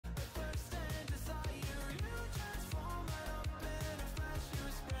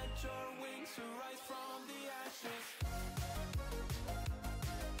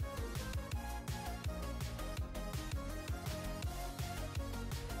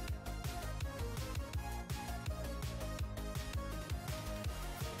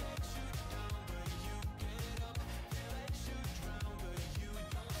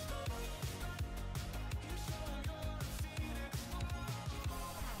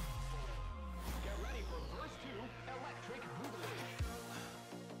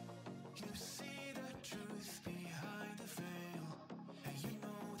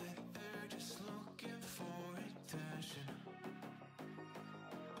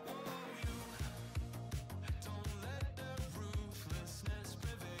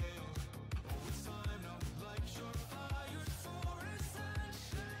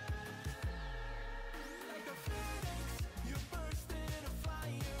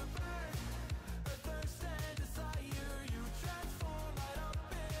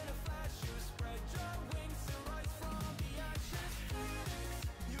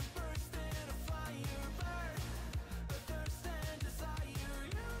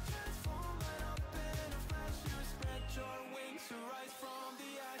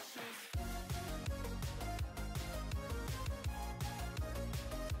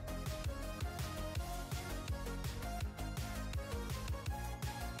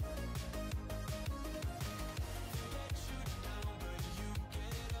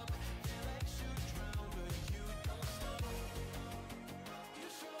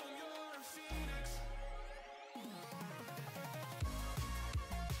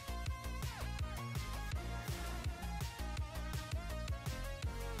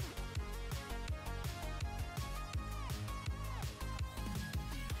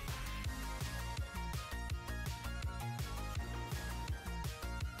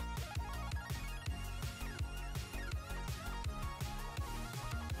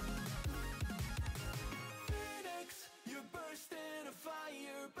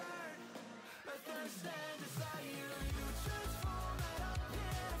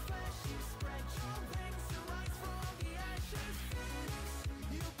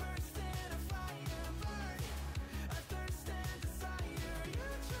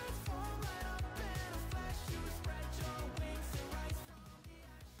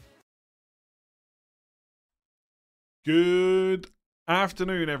Good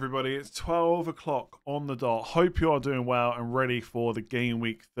afternoon, everybody. It's 12 o'clock on the dot. Hope you are doing well and ready for the Game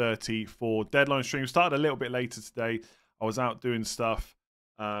Week 34 deadline stream. Started a little bit later today. I was out doing stuff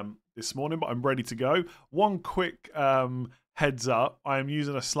this morning, but I'm ready to go. One quick heads up. I am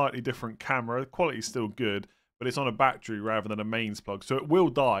using a slightly different camera. The quality is still good, but it's on a battery rather than a mains plug. So it will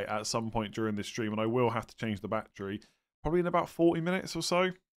die at some point during this stream, and I will have to change the battery probably in about 40 minutes or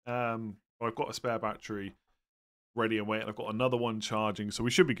so. I've got a spare battery ready and waiting. I've got another one charging, so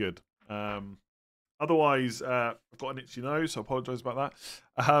we should be good. Otherwise, I've got an itchy nose, so I apologise about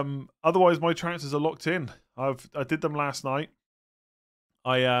that. Otherwise, my transfers are locked in. I did them last night.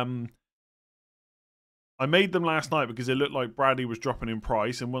 I made them last night because it looked like Bradley was dropping in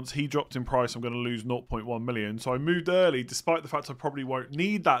price, and once he dropped in price, I'm going to lose 0.1 million. So I moved early, despite the fact I probably won't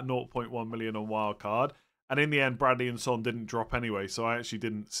need that 0.1 million on wildcard. And in the end, Bradley and Son didn't drop anyway, so I actually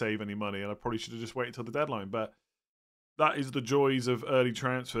didn't save any money, and I probably should have just waited till the deadline. But that is the joys of early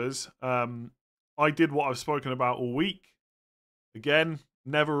transfers. I did what I've spoken about all week. Again,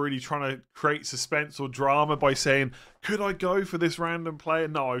 never really trying to create suspense or drama by saying, could I go for this random player?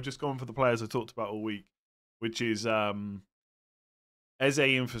 No, I've just gone for the players I talked about all week, which is Eze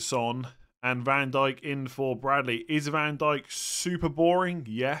in for Son and Van Dijk in for Bradley. Is Van Dijk super boring?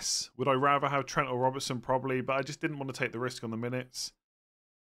 Yes. Would I rather have Trent or Robertson? Probably, but I just didn't want to take the risk on the minutes.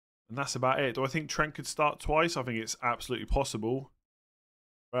 And that's about it. Do I think Trent could start twice? I think it's absolutely possible.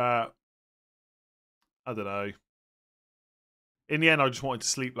 I don't know. In the end, I just wanted to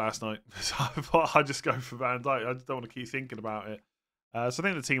sleep last night. So I thought I'd just go for Van Dijk. I just don't want to keep thinking about it. So I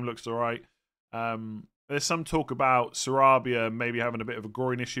think the team looks all right. There's some talk about Sarabia maybe having a bit of a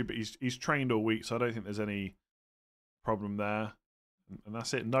groin issue, but he's trained all week, so I don't think there's any problem there. And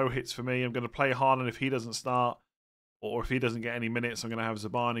that's it. No hits for me. I'm going to play Haaland if he doesn't start. Or if he doesn't get any minutes, I'm going to have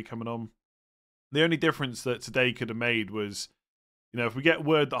Zabani coming on. The only difference that today could have made was, if we get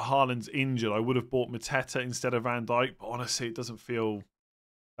word that Haaland's injured, I would have bought Mateta instead of Van Dijk. But honestly, it doesn't feel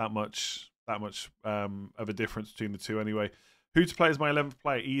that much of a difference between the two anyway. Who to play as my 11th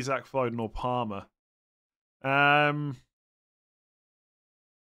player? Isak, Foden, or Palmer? The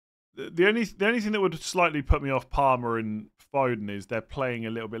only thing that would slightly put me off Palmer and Foden is they're playing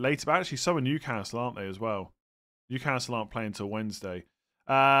a little bit later. But actually, so are Newcastle, aren't they, as well? Newcastle aren't playing till Wednesday.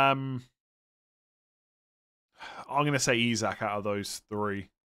 I'm going to say Isak out of those three.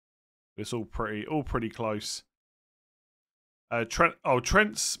 It's all pretty close.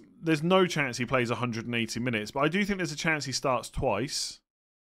 Trent's. There's no chance he plays 180 minutes, but I do think there's a chance he starts twice.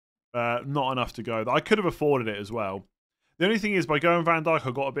 Not enough to go. I could have afforded it as well. The only thing is, by going Van Dijk,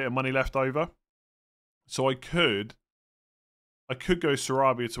 I got a bit of money left over, so I could go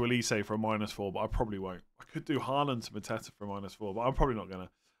Sarabia to Elise for a -4, but I probably won't. I could do Haaland to Mateta for a -4, but I'm probably not going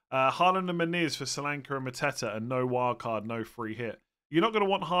to. Haaland and Meniz for Solanke and Mateta, and no wildcard, no free hit. You're not going to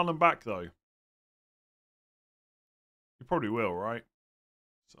want Haaland back, though. You probably will, right?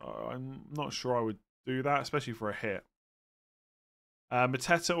 So I'm not sure I would do that, especially for a hit.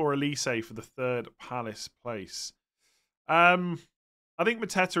 Mateta or Elise for the third Palace place. I think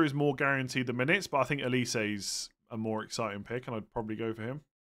Mateta is more guaranteed than minutes, but I think Elise's a more exciting pick, and I'd probably go for him.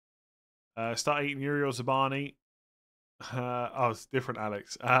 Start eating Yuri or Zabani. It's different,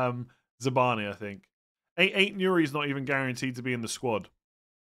 Alex. Zabani, I think. Eight Yuri is not even guaranteed to be in the squad,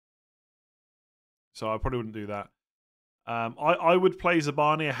 so I probably wouldn't do that. I would play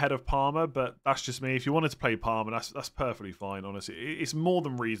Zabani ahead of Palmer, but that's just me. If you wanted to play Palmer, that's perfectly fine. Honestly, it's more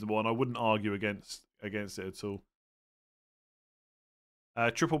than reasonable, and I wouldn't argue against it at all.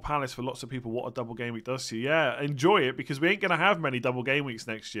 Triple Palace for lots of people. What a double game week does to you. Yeah, enjoy it, because we ain't going to have many double game weeks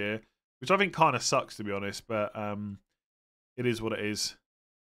next year, which I think kind of sucks, to be honest, but it is what it is.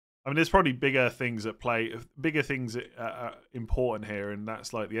 I mean, there's probably bigger things at play, bigger things that are important here, and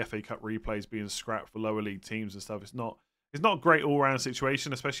that's like the FA Cup replays being scrapped for lower league teams and stuff. It's not a great all-round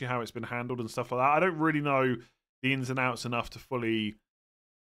situation, especially how it's been handled and stuff like that. I don't really know the ins and outs enough to fully,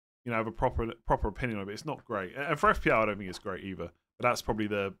 have a proper opinion of it. It's not great. And for FPL, I don't think it's great either. But that's probably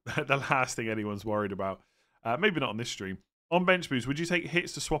the last thing anyone's worried about. Maybe not on this stream. On bench boost, would you take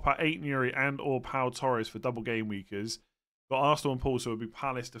hits to swap out 8 Nuri and or Pau Torres for double game weekers? Got Arsenal and Paul, so it would be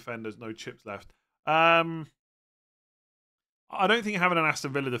Palace defenders, no chips left. I don't think having an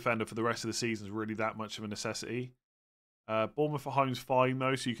Aston Villa defender for the rest of the season is really that much of a necessity. Bournemouth at home's fine,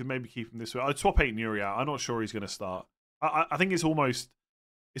 though, so you can maybe keep him this way. I'd swap 8 Nuri out. I'm not sure he's going to start. I think it's almost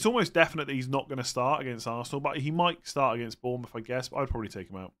definite that he's not going to start against Arsenal, but he might start against Bournemouth, I guess, but I'd probably take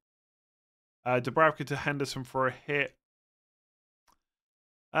him out. Dubravka to Henderson for a hit.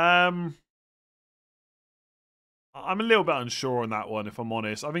 I'm a little bit unsure on that one, if I'm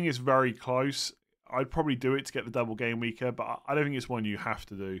honest. I think it's very close. I'd probably do it to get the double game weaker, but I don't think it's one you have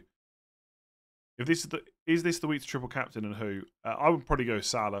to do. If this is this the week to triple captain and who? I would probably go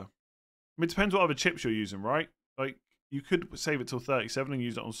Salah. I mean, it depends what other chips you're using, right? Like, you could save it till 37 and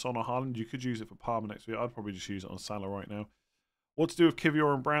use it on Son or Haaland. You could use it for Palmer next week. I'd probably just use it on Salah right now. What to do with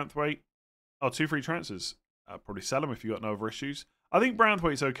Kivior and Branthwaite? Oh, 2 free transfers. Probably sell them if you've got no other issues. I think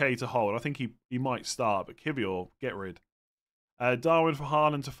Branthwaite's okay to hold. I think he might start, but Kivior, get rid. Darwin for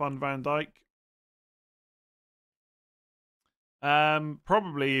Haaland to fund Van Dijk.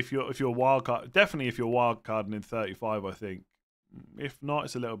 Probably if you're wild card, definitely if you're wild carding in 35, I think. If not,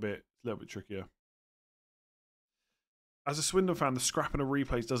 it's a little bit trickier. As a Swindon fan, the scrapping of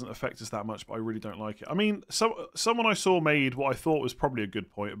replays doesn't affect us that much, but I really don't like it. I mean, someone I saw made what I thought was probably a good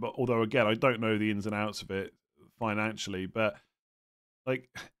point, but although again I don't know the ins and outs of it financially, but like,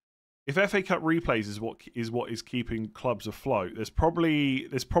 if FA Cup replays is what is keeping clubs afloat, there's probably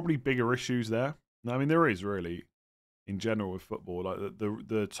bigger issues there. I mean, there is really, in general with football, like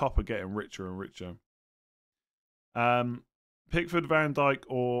the top are getting richer and richer. Pickford, Van Dijk,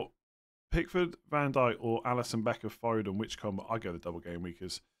 or Alisson, Becker, Foden. Which combo? I go the double game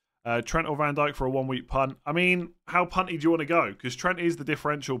weekers. Trent or Van Dijk for a 1 week punt. I mean, how punty do you want to go? Because Trent is the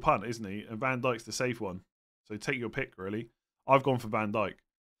differential punt, isn't he? And Van Dijk's the safe one. So take your pick, really. I've gone for Van Dijk.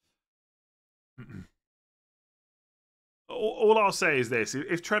 All I'll say is this: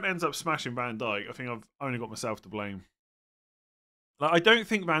 if Trent ends up smashing Van Dijk, I think I've only got myself to blame. Like, I don't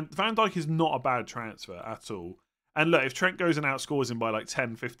think Van Dijk is not a bad transfer at all. And look, if Trent goes and outscores him by like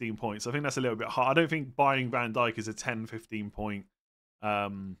 10, 15 points, I think that's a little bit hard. I don't think buying Van Dijk is a 10, 15 point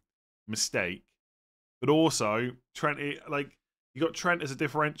mistake. But also, Trent, like, you got Trent as a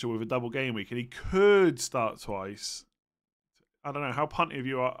differential with a double game week, and he could start twice. I don't know how punty of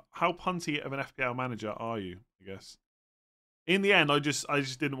you are. How punty of an FPL manager are you? I guess. In the end, I just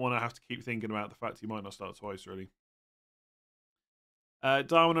didn't want to have to keep thinking about the fact he might not start twice. Really.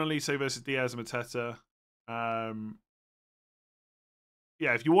 Darwin and Elise versus Diaz and Mateta.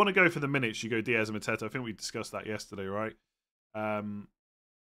 Yeah, if you want to go for the minutes, you go Diaz and Mateta. I think we discussed that yesterday, right? I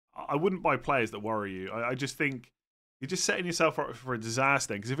wouldn't buy players that worry you. I just think you're just setting yourself up for a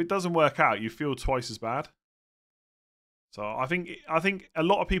disaster. Because if it doesn't work out, you feel twice as bad. So I think a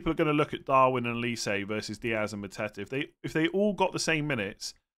lot of people are going to look at Darwin and Elise versus Diaz and Mateta. If they all got the same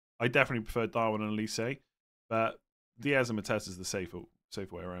minutes, I definitely prefer Darwin and Elise. But Diaz and Mateta is the safer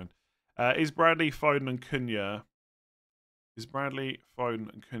way around. Is Bradley, Foden, and Cunha? Is Bradley,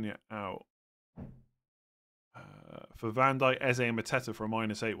 Foden, and Cunha out? For Van Dijk, Eze, and Mateta for a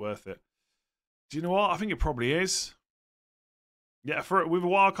 -8, worth it? Do you know what? I think it probably is. Yeah, with a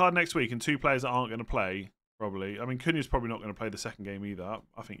wild card next week and 2 players that aren't going to play, probably. I mean, Cunha's probably not going to play the second game either.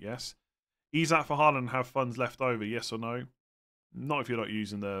 I think yes. Isak for Haaland have funds left over? Yes or no? Not if you're not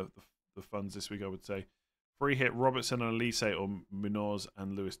using the funds this week, I would say. Free hit Robertson and Elise or Munoz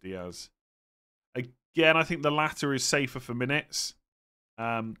and Luis Diaz. Again, I think the latter is safer for minutes.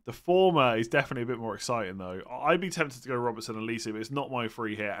 The former is definitely a bit more exciting, though. I'd be tempted to go Robertson and Elise, but it's not my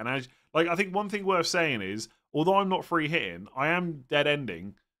free hit. And I think one thing worth saying is, although I'm not free hitting, I am dead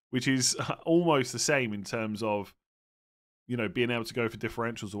ending, which is almost the same in terms of, you know, being able to go for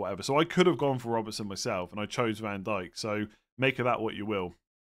differentials or whatever. So I could have gone for Robertson myself, and I chose Van Dijk. So make of that what you will.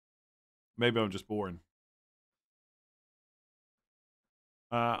 Maybe I'm just boring.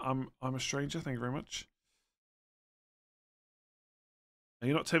 I'm a stranger. Thank you very much. Are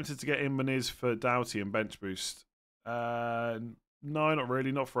you not tempted to get in Moniz for Doughty and bench boost? No, not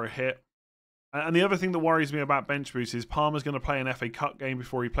really. Not for a hit. And the other thing that worries me about bench boost is Palmer's going to play an FA Cup game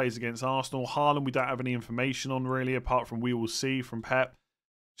before he plays against Arsenal. Haaland, we don't have any information on really, apart from we will see from Pep.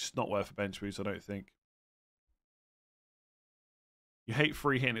 Just not worth a bench boost, I don't think. You hate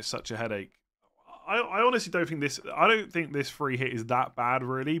free hitting; it's such a headache. I honestly don't think this. I don't think this free hit is that bad,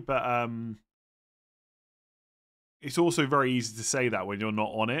 really. But it's also very easy to say that when you're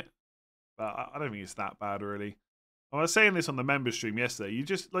not on it. But I don't think it's that bad, really. I was saying this on the member stream yesterday. You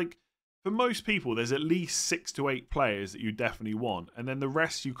just like, for most people, there's at least 6 to 8 players that you definitely want, and then the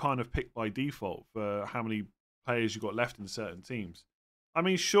rest you kind of pick by default for how many players you've got left in certain teams. I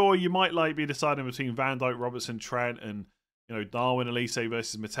mean, sure, you might like be deciding between Van Dijk, Robertson, Trent, and Darwin, Elise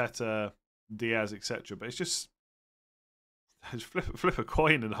versus Mateta, Diaz, etc. But it's just flip a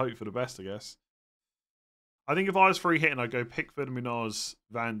coin and hope for the best, I guess. I think if I was free hitting, I'd go Pickford, Munoz,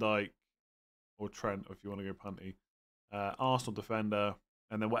 Van Dijk, or Trent, if you want to go punty. Arsenal defender,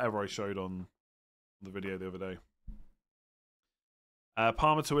 and then whatever I showed on the video the other day.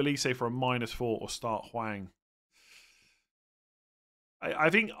 Palmer to Elise for a -4 or start Hwang. I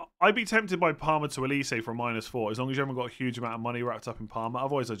think I'd be tempted by Palmer to Elise for a -4 as long as you haven't got a huge amount of money wrapped up in Palmer.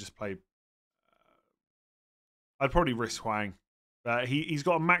 Otherwise, I just play I'd probably risk Hwang. He's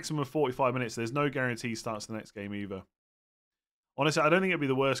got a maximum of 45 minutes. There's no guarantee he starts the next game either. Honestly, I don't think it'd be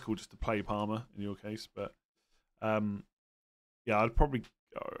the worst call just to play Palmer in your case, but yeah, I'd probably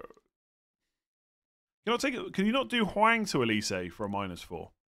go. Can you not do Hwang to Elise for a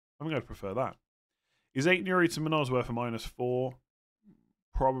 -4? I think I'd prefer that. Is 8 Nuri to Manoz worth a -4?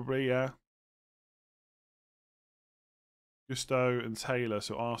 Probably, yeah. Gusto and Taylor,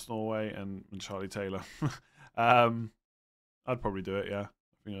 so Arsenal away and Charlie Taylor. I'd probably do it, yeah.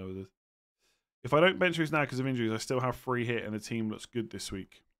 I think I would. If I don't bench boost now because of injuries, I still have free hit and the team looks good this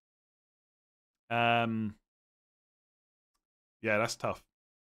week. Yeah, that's tough.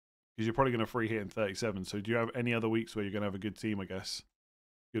 Because you're probably going to free hit in 37. So do you have any other weeks where you're going to have a good team, I guess?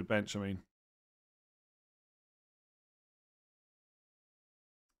 Good bench, I mean.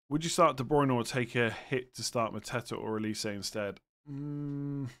 Would you start De Bruyne or take a hit to start Mateta or Elise instead?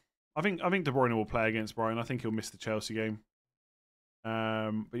 I think De Bruyne will play against Brighton. I think he'll miss the Chelsea game.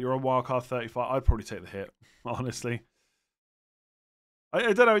 But you're on wildcard 35. I'd probably take the hit, honestly.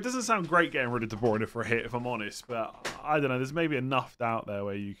 I don't know. It doesn't sound great getting rid of De Bruyne for a hit, if I'm honest. But I don't know. There's maybe enough out there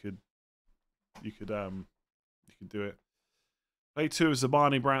where you could do it. Play 2 of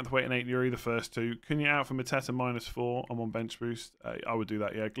Zabani, Branthwaite, and 8 Nuri, the first 2. Cunha out for Mateta -4. I'm on bench boost. I would do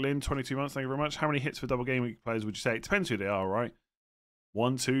that, yeah. Glyn, 22 months, thank you very much. How many hits for double game week players would you say? It depends who they are, right?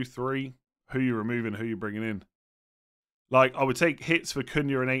 1, 2, 3. Who you removing, who you bringing in. Like, I would take hits for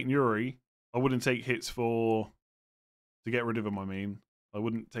Cunha and 8 Nuri. I wouldn't take hits to get rid of them, I mean. I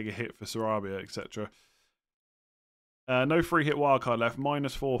wouldn't take a hit for Sarabia, etc. No free hit wildcard left.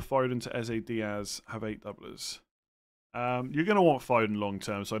 -4 Foden to Eze Diaz. Have 8 doublers. You're going to want Foden long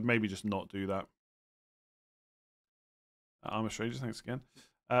term, so I'd maybe just not do that. I'm a stranger, thanks again.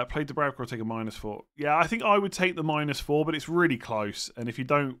 Play Dubravka or take a -4. Yeah, I think I would take the -4, but it's really close. And if you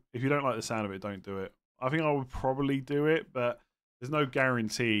don't like the sound of it, don't do it. I think I would probably do it, but there's no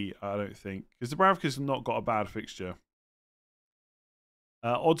guarantee, I don't think. Because Dubravka's not got a bad fixture.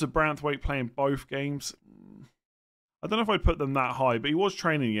 Odds of Branthwaite playing both games. I don't know if I'd put them that high, but he was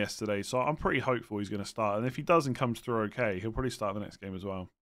training yesterday, so I'm pretty hopeful he's going to start. And if he does and comes through okay, he'll probably start the next game as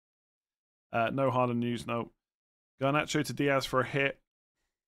well. No Haaland news, no. Garnacho to Diaz for a hit.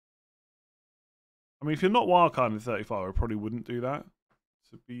 I mean, if you're not wildcard in 35, I probably wouldn't do that,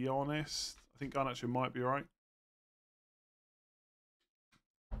 to be honest. I think Garnacho might be right.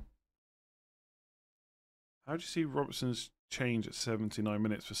 How do you see Robertson's change at 79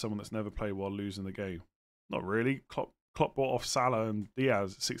 minutes for someone that's never played while losing the game? Not really. Klopp bought off Salah and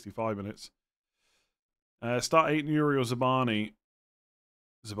Diaz at 65 minutes. Start 8 Nuri or Zabani.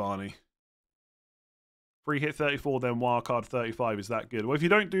 Zabani. Free hit 34, then wildcard 35. Is that good? Well, if you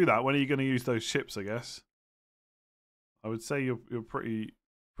don't do that, when are you going to use those chips, I guess? I would say you're pretty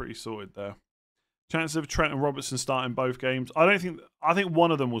sorted there. Chances of Trent and Robertson starting both games. I think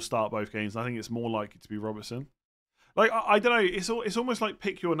one of them will start both games. I think it's more likely to be Robertson. Like, I don't know. It's almost like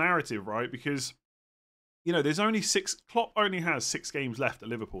pick your narrative, right? Because, you know, there's only 6. Klopp only has 6 games left at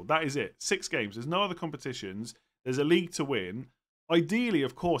Liverpool. That is it. 6 games. There's no other competitions. There's a league to win. Ideally,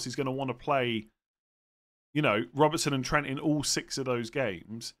 of course, he's going to want to play, you know, Robertson and Trent in all 6 of those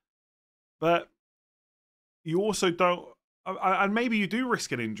games. But you also don't... And maybe you do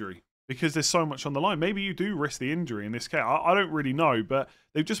risk an injury because there's so much on the line. Maybe you do risk the injury in this case. I don't really know, but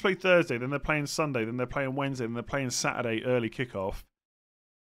they've just played Thursday, then they're playing Sunday, then they're playing Wednesday, then they're playing Saturday early kickoff.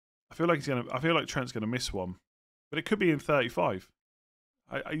 I feel like Trent's gonna miss one, but it could be in 35.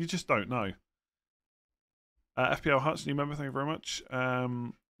 You just don't know. FPL Hutch, new member, thank you very much.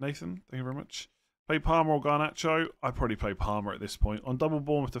 Nathan, thank you very much. Play Palmer or Garnacho? I'd probably play Palmer at this point. On double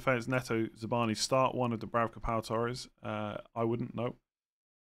Bournemouth defence, Neto, Zabani, start one of Dubravka, Pau Torres. I wouldn't know.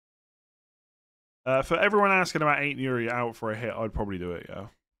 For everyone asking about 8 Nuri out for a hit, I'd probably do it, yeah.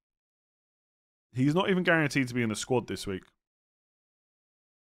 He's not even guaranteed to be in the squad this week.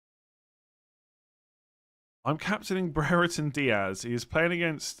 I'm captaining Brereton Diaz. He is playing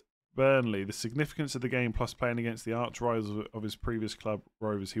against Burnley. The significance of the game plus playing against the arch rivals of his previous club,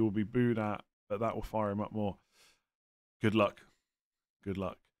 Rovers. He will be booed at, but that will fire him up more. Good luck. Good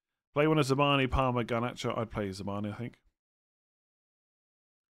luck. Play one of Zabani, Palmer, Garnacho. I'd play Zabani, I think.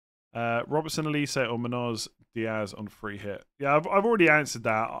 Robertson, Elise, or Manoz, Diaz on free hit. Yeah, I've already answered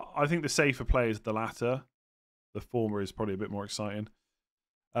that. I think the safer play is the latter. The former is probably a bit more exciting.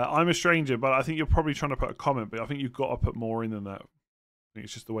 I'm a stranger, but I think you're probably trying to put a comment, but I think you've got to put more in than that. I think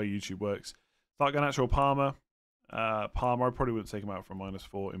it's just the way YouTube works. Start Garnacho or Palmer. Palmer, I probably wouldn't take him out for a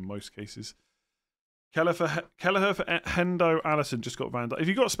 -4 in most cases. Kelleher for Hendo. Allison just got Van Dijk. If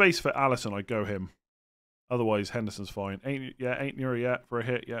you've got space for Allison, I'd go him. Otherwise, Henderson's fine. 8 Nuri, yeah, for a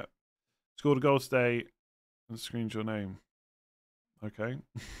hit, yeah. Scored a goal today. and screens your name. Okay.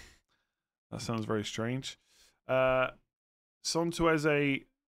 That sounds very strange. Son to Eze.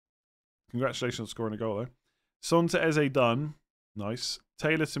 Congratulations on scoring a goal, though. Son to Eze done. Nice.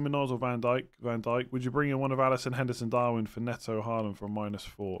 Taylor to Minoz or Van Dijk. Van Dijk. Would you bring in one of Alisson, Henderson, Darwin for Neto, Haaland for a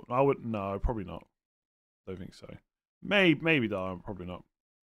 -4? I would. No, probably not. Don't think so. Maybe Darwin. Probably not.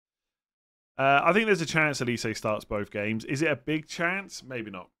 I think there's a chance Elise starts both games. Is it a big chance? Maybe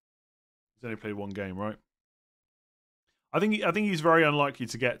not. He's only played one game, right? I think he's very unlikely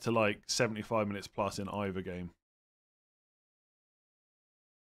to get to like 75 minutes plus in either game.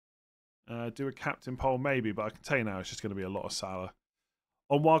 Do a captain poll, maybe, but I can tell you now it's just going to be a lot of Salah.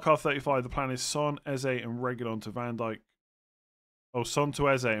 On Wildcard 35, the plan is Son, Eze, and Reguilon to Van Dijk. Oh, Son to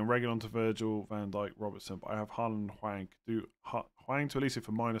Eze and Reguilon to Virgil, Van Dijk, Robertson. But I have Haaland and Hwang. Do Hwang to Elise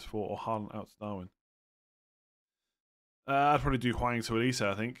for -4 or Haaland out to Darwin? I'd probably do Hwang to Elise,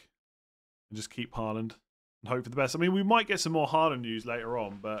 I think. And just keep Haaland and hope for the best. I mean, we might get some more Haaland news later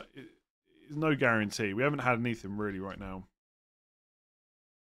on, but it's no guarantee. We haven't had anything really right now.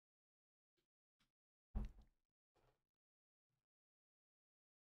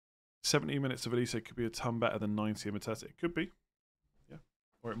 "70 minutes of Elise could be a ton better than 90 of Mateta." It could be. Yeah.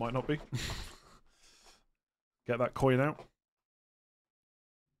 Or it might not be. Get that coin out.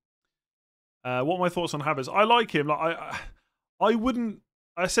 What are my thoughts on Havertz? I like him. Like I wouldn't.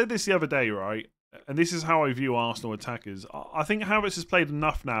 I said this the other day, right? And this is how I view Arsenal attackers. I think Havertz has played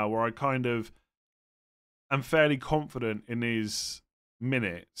enough now where I kind of am fairly confident in his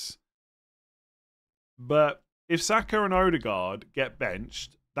minutes. But if Saka and Odegaard get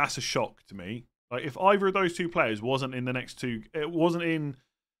benched, that's a shock to me. Like if either of those two players wasn't in the next two, wasn't in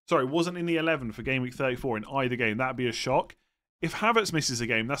the 11 for game week 34 in either game, that'd be a shock. If Havertz misses a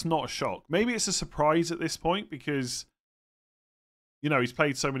game, that's not a shock. Maybe it's a surprise at this point because, you know, he's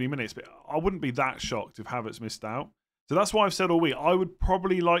played so many minutes, but I wouldn't be that shocked if Havertz missed out. So that's why I've said all week, I would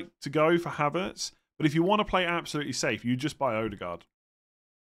probably like to go for Havertz, but if you want to play absolutely safe, you just buy Odegaard.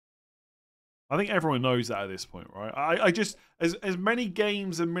 I think everyone knows that at this point, right? I just, as many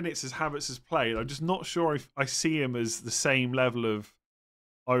games and minutes as Havertz has played, I'm just not sure if I see him as the same level of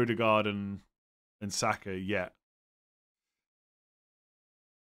Odegaard and Saka yet.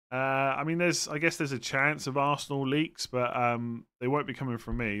 I mean, I guess there's a chance of Arsenal leaks, but they won't be coming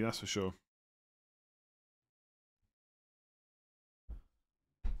from me, that's for sure.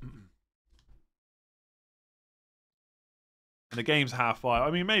 And the game's 5:30. I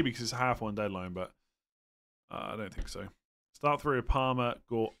mean, maybe because it's a 1 deadline, but I don't think so. Start 3 of Palmer,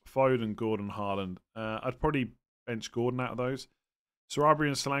 Foden, Gordon, Haaland. I'd probably bench Gordon out of those. Sarabia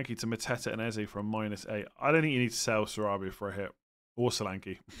and Solanke to Mateta and Eze for a -8. I don't think you need to sell Sarabia for a hit. Or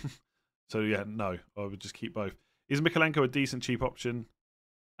Solanke. So, yeah, no. I would just keep both. Is Mikalenko a decent, cheap option?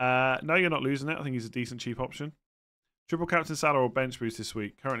 No, you're not losing it. I think he's a decent, cheap option. Triple captain Salah or bench boost this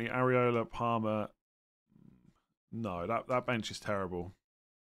week. Currently, Areola, Palmer. No, that bench is terrible.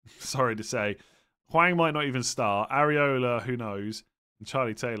 Sorry to say. Hwang might not even start. Areola, who knows? And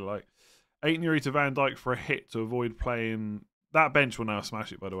Charlie Taylor, like. 8 Nuri to Van Dijk for a hit to avoid playing... That bench will now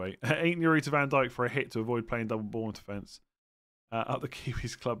smash it, by the way. 8 Nuri to Van Dijk for a hit to avoid playing double ball defence. Up the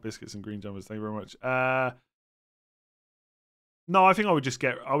Kiwis Club biscuits and green jumpers. Thank you very much. No, I think I would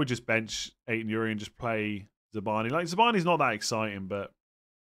just bench 8 Nuri and just play Zabani. Like, Zabani's not that exciting, but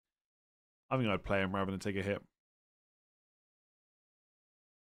I think I'd play him rather than take a hit.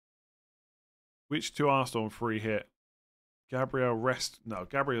 Which two Arsenal on free hit? Gabriel rest? No,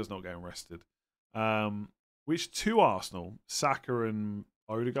 Gabriel's not getting rested. Which two Arsenal? Saka and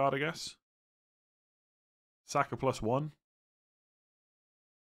Odegaard, I guess. Saka +1.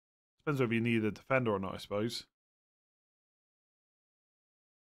 Depends whether you need a defender or not, I suppose.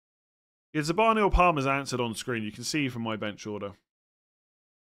 Yeah, Zabani or Palmer's answered on screen. You can see from my bench order.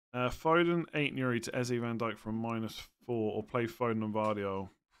 Foden, 8 Nuri to Eze Van Dijk from -4, or play Foden and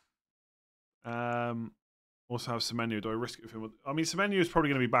Vardio. Also have Semenyo. Do I risk it with him? I mean, Semenyo is probably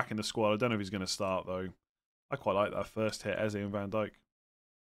going to be back in the squad. I don't know if he's going to start, though. I quite like that first hit, Eze and Van Dijk.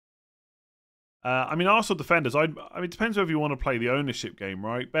 I mean, Arsenal defenders, I mean, it depends whether you want to play the ownership game,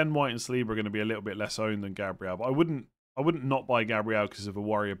 right? Ben White and Saliba are going to be a little bit less owned than Gabriel, but I wouldn't not buy Gabriel because of a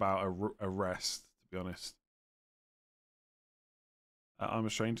worry about a rest, to be honest. I'm a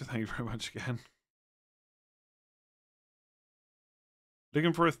stranger. Thank you very much again.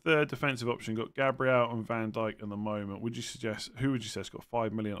 Looking for a third defensive option. Got Gabriel and Van Dijk at the moment. Who would you suggest has got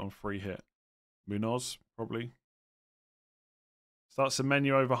 5 million on free hit? Munoz, probably. Start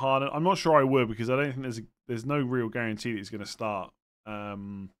Semenyo over Haaland. I'm not sure I would because I don't think there's no real guarantee that he's going to start.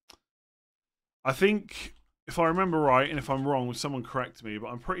 I think, if I remember right, and if I'm wrong, someone correct me, but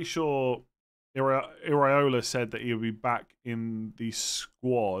I'm pretty sure Iraola said that he'll be back in the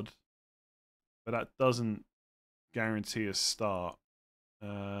squad, but that doesn't guarantee a start.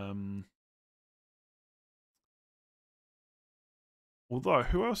 Although,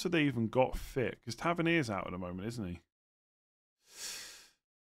 who else have they even got fit? Because Tavernier's out at the moment, isn't he?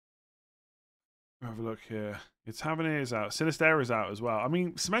 Have a look here. It's Tavernier's out. Sinistera's out as well. I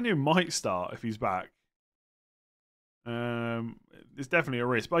mean, Semenyo might start if he's back. It's definitely a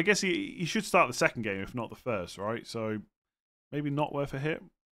risk, but I guess he should start the second game if not the first, right? So maybe not worth a hit.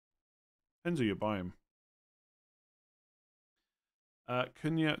 Depends who you buy him.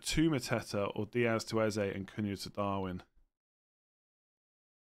 Cunha to Mateta or Diaz to Eze and Cunha to Darwin.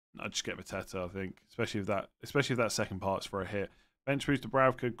 I'd just get Mateta, I think, especially if that second part's for a hit. Bench boost to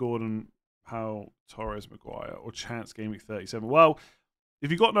Bravka, Gordon, Powell, Torres, Maguire, or Chance Game Week 37. Well,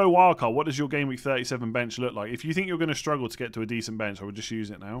 if you've got no wildcard, what does your Game Week 37 bench look like? If you think you're going to struggle to get to a decent bench, I would just use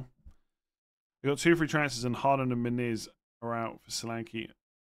it now. You've got 2 free transfers and Haaland and Meniz are out for Solanke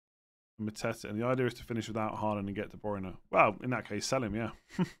and Mateta. And the idea is to finish without Haaland and get De Bruyne. Well, in that case, sell him, yeah.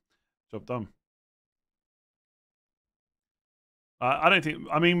 Job done. I don't think...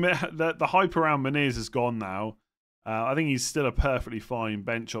 I mean, the hype around Meniz is gone now. I think he's still a perfectly fine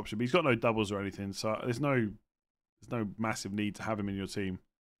bench option, but he's got no doubles or anything, so there's no massive need to have him in your team.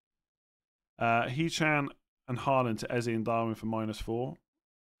 Hechan and Haaland to Eze and Darwin for -4.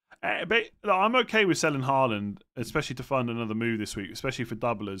 But I'm okay with selling Haaland, especially to fund another move this week, especially for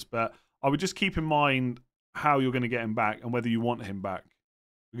doublers. But I would just keep in mind how you're going to get him back and whether you want him back,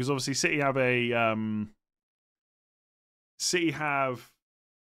 because obviously City have a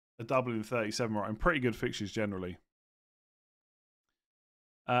double in 37, right? And pretty good fixtures generally.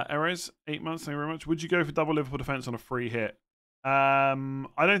 Erez, 8 months, thank you very much. Would you go for double Liverpool defence on a free hit? I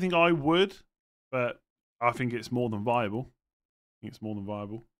don't think I would, but I think it's more than viable.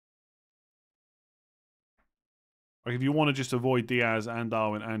 Like if you want to just avoid Diaz and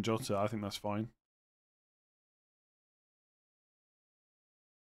Darwin and Jota, I think that's fine.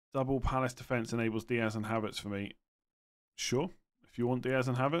 Double Palace defence enables Diaz and Havertz for me. Sure. If you want Diaz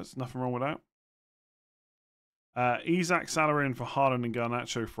and Havertz, nothing wrong with that. Isak Salah in for Haaland and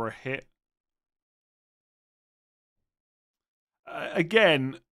Garnacho for a hit.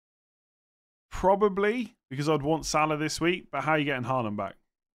 Again, probably because I'd want Salah this week, but how are you getting Haaland back?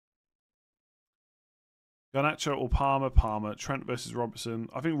 Garnacho or Palmer? Palmer. Trent versus Robertson.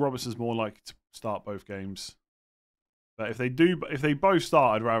 I think Robertson's more likely to start both games. But if they both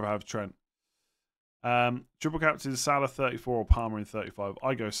start, I'd rather have Trent. Triple captain Salah 34 or Palmer in 35.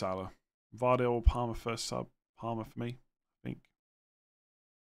 I go Salah. Vardy or Palmer first sub. Palmer for me, I think.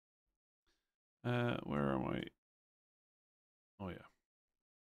 Where am I? Oh yeah.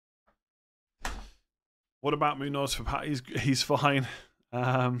 What about Munoz for Pat? He's fine.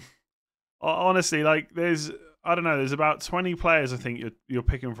 Honestly, like there's about 20 players I think you're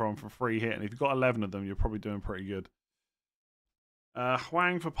picking from for free hit, and if you've got 11 of them, you're probably doing pretty good.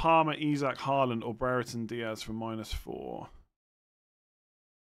 Hwang for Palmer, Isak, Haaland, or Brereton Diaz for -4.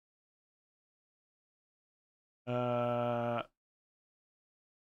 Yeah,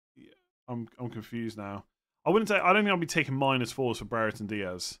 I'm confused now. I don't think I'll be taking -4s for Brereton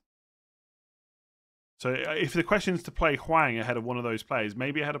Diaz. So if the question is to play Hwang ahead of one of those players,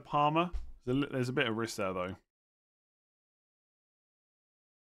 maybe ahead of Palmer, there's a bit of risk there though.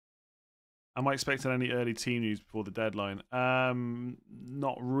 Am I expecting any early team news before the deadline?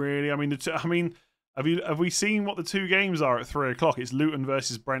 Not really. I mean, have we seen what the 2 games are at 3 o'clock? It's Luton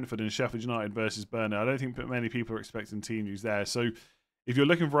versus Brentford and Sheffield United versus Burnley. I don't think many people are expecting team news there. So if you're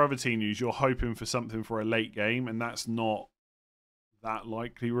looking for other team news, you're hoping for something for a late game, and that's not that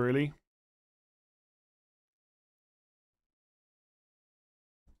likely, really.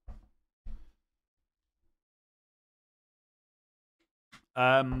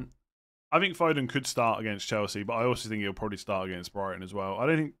 I think Foden could start against Chelsea, but I also think he'll probably start against Brighton as well. I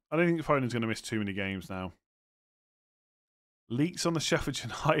don't think Foden's going to miss too many games now. Leaks on the Sheffield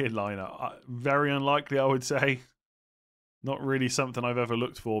United lineup, very unlikely, I would say. Not really something I've ever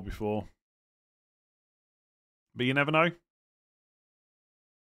looked for before, but you never know.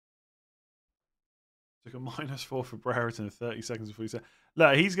 Took a -4 for Brereton in 30 seconds before he said,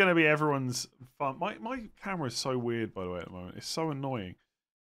 "Look, he's going to be everyone's fun." My camera is so weird, by the way, at the moment. It's so annoying.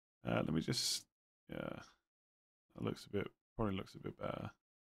 Let me just, yeah, that probably looks a bit better.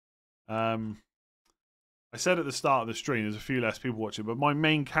 I said at the start of the stream, there's a few less people watching, but my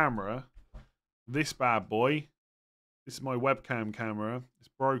main camera, this bad boy, this is my webcam camera, it's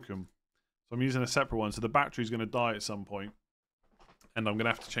broken. So I'm using a separate one, so the battery's going to die at some point, and I'm going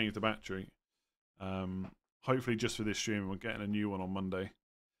to have to change the battery. Hopefully just for this stream, we're getting a new one on Monday.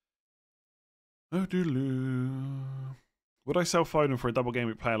 Oh, doodaloo. Would I sell Foden for a double game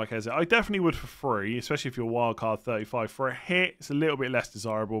week player like Eze? I definitely would for free, especially if you're wildcard 35. For a hit, it's a little bit less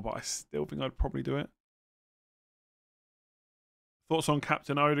desirable, but I still think I'd probably do it. Thoughts on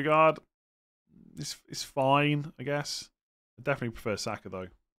Captain Odegaard? It's fine, I guess. I definitely prefer Saka, though,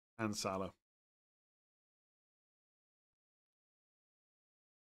 and Salah.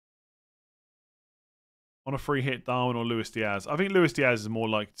 On a free hit, Darwin or Luis Diaz? I think Luis Diaz is more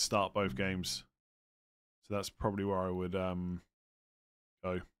likely to start both games. So that's probably where I would go.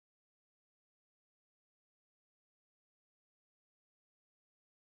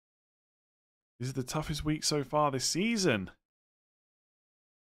 This is the toughest week so far this season.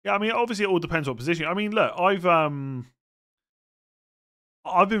 Yeah, I mean, obviously it all depends on position. I mean, look, I've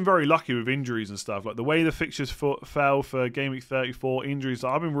been very lucky with injuries and stuff. Like the way the fixtures fell for Game Week 34, injuries,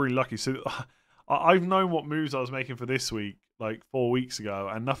 I've been really lucky. So I've known what moves I was making for this week, like 4 weeks ago,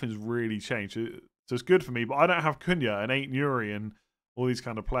 and nothing's really changed. So it's good for me, but I don't have Cunha and 8 Nuri and all these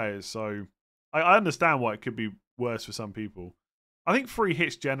kind of players. So I understand why it could be worse for some people. I think free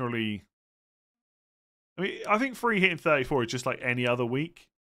hits generally... I mean, I think free hit in 34 is just like any other week.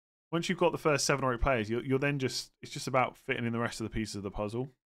 Once you've got the first 7 or 8 players, you're then just... It's just about fitting in the rest of the pieces of the puzzle.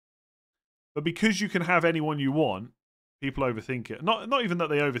 But because you can have anyone you want, people overthink it. Not even that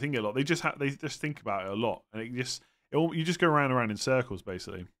they overthink it a lot. They just think about it a lot, and you just go round and round in circles,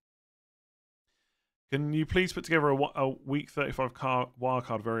 basically. Can you please put together a week 35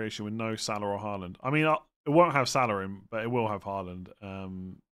 wildcard variation with no Salah or Haaland? I mean, it won't have Salah in, but it will have Haaland.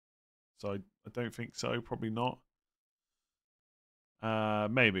 So I don't think so. Probably not.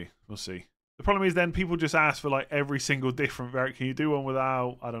 Maybe. We'll see. The problem is then people just ask for like every single different variant. Can you do one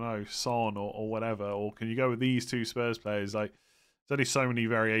without, I don't know, Son or whatever? Or can you go with these 2 Spurs players? Like, there's only so many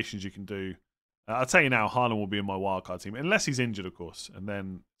variations you can do. I'll tell you now, Haaland will be in my wildcard team. Unless he's injured, of course. And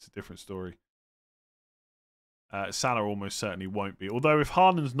then it's a different story. Salah almost certainly won't be. Although if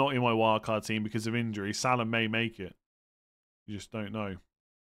Haaland's not in my wildcard team because of injury, Salah may make it. You just don't know.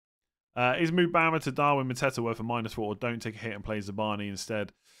 Is Mubama to Darwin Mateta worth a -4 or don't take a hit and play Zabani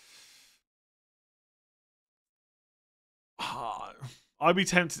instead? I'd be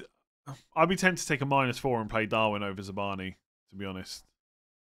tempted to take a -4 and play Darwin over Zabani, to be honest.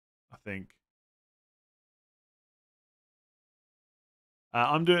 I think.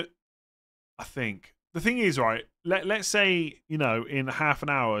 I think. The thing is, right, let's say, you know, in half an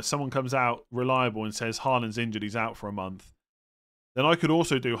hour, someone comes out reliable and says Haaland's injured, he's out for a month. Then I could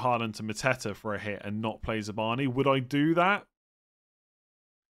also do Haaland to Mateta for a hit and not play Zabani. Would I do that?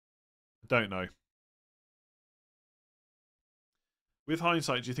 I don't know. With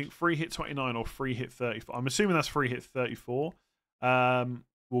hindsight, do you think free hit 29 or free hit 34? I'm assuming that's free hit 34.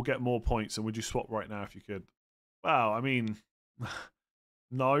 We'll get more points, and would you swap right now if you could? Well, I mean,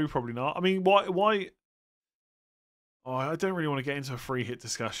 no, probably not. I mean, why? Oh, I don't really want to get into a free hit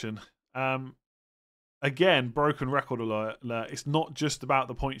discussion. Again, broken record alert. It's not just about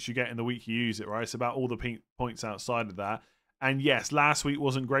the points you get in the week you use it, right? It's about all the points outside of that. And yes, last week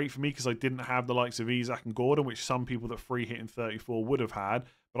wasn't great for me because I didn't have the likes of Isak and Gordon, which some people that free hit in 34 would have had.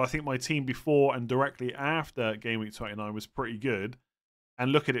 But I think my team before and directly after Game Week 29 was pretty good.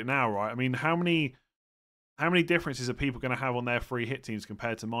 And look at it now, right? I mean, how many differences are people going to have on their free hit teams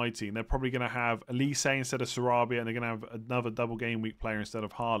compared to my team? They're probably going to have Elise instead of Sarabia, and they're going to have another double game week player instead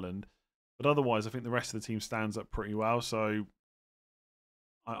of Haaland. But otherwise, I think the rest of the team stands up pretty well. So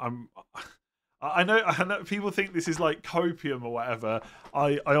I know people think this is like copium or whatever.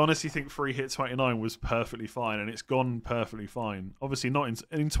 I honestly think free hit 29 was perfectly fine, and it's gone perfectly fine. Obviously, not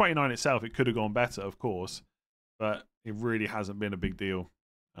in 29 itself, it could have gone better, of course, but it really hasn't been a big deal.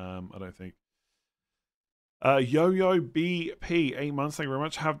 I don't think. Yo-Yo BP, 8 months, thank you very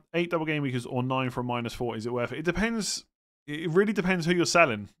much. Have 8 double game weekers or 9 for a -4. Is it worth it? It depends. It really depends who you're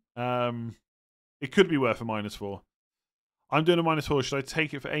selling. It could be worth a -4. I'm doing a -4. Should I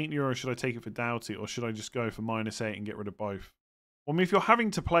take it for €8? Should I take it for Doughty? Or should I just go for -8 and get rid of both? Well, I mean, if you're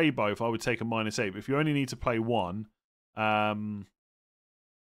having to play both, I would take a -8. But if you only need to play one, I think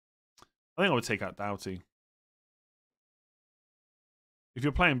I would take out Doughty. If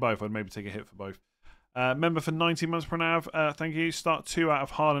you're playing both, I'd maybe take a hit for both. Member for 19 months per nav. Thank you. Start 2 out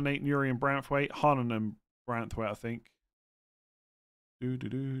of Haaland, 8 Nuri and Branthwaite. Haaland and Branthwaite, I think. Should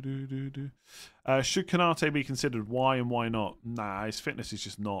Kanate be considered? Why and why not? Nah, his fitness is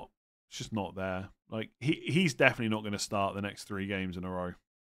just not. It's just not there. Like he's definitely not going to start the next 3 games in a row.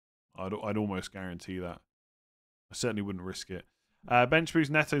 I'd almost guarantee that. I certainly wouldn't risk it. Bench boost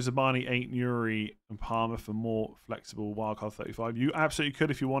Neto, Zabani, 8 Nuri and Palmer for more flexible wildcard 35. You absolutely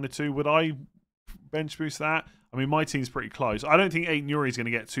could if you wanted to. Would I bench boost that. I mean, my team's pretty close. I don't think Aiden Nuri's going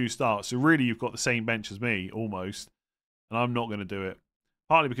to get 2 starts. So really, you've got the same bench as me, almost. And I'm not going to do it.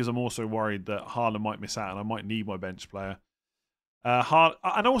 Partly because I'm also worried that Haaland might miss out and I might need my bench player.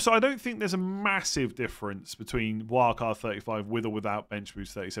 And also, I don't think there's a massive difference between wildcard 35 with or without bench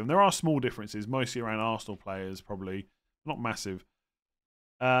boost 37. There are small differences, mostly around Arsenal players, probably. Not massive.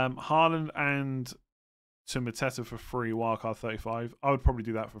 Haaland and to Mateta for free, wildcard 35. I would probably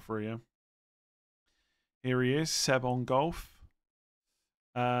do that for free, yeah. Here he is, Seb on golf.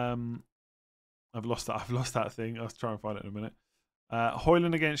 I've lost that thing. I'll try and find it in a minute.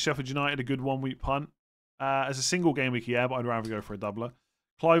 Højlund against Sheffield United, a good 1-week punt. As a single game week, yeah, but I'd rather go for a doubler.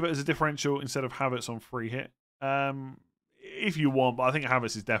 Kluivert as a differential instead of Havertz on free hit. If you want, but I think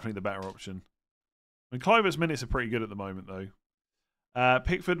Havertz is definitely the better option. I mean, Kluivert's minutes are pretty good at the moment, though.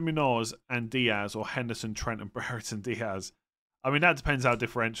 Pickford, Munoz, and Diaz, or Henderson, Trent, and Brereton Diaz. I mean, that depends how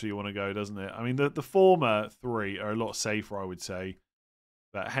differential you want to go, doesn't it? I mean, the former 3 are a lot safer, I would say.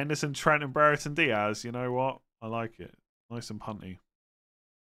 But Henderson, Trent, and Brereton Diaz, you know what? I like it. Nice and punty.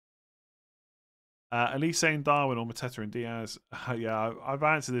 Elise saying Darwin or Mateta and Diaz. Yeah, I've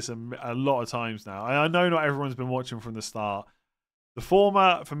answered this a lot of times now. I know not everyone's been watching from the start. The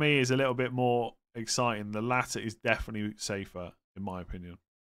former, for me, is a little bit more exciting. The latter is definitely safer, in my opinion.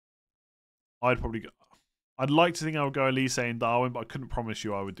 I'd like to think I would go Elise and Darwin, but I couldn't promise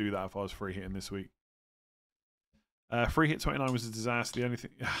you I would do that if I was free hitting this week. Free hit 29 was a disaster. The only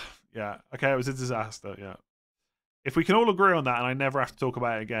thing... Yeah, okay, it was a disaster, yeah. If we can all agree on that and I never have to talk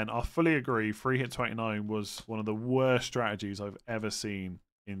about it again, I'll fully agree. Free hit 29 was one of the worst strategies I've ever seen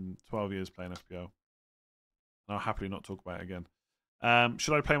in 12 years playing FPL. And I'll happily not talk about it again.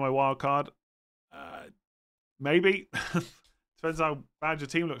 Should I play my wild card? Maybe. Depends how bad your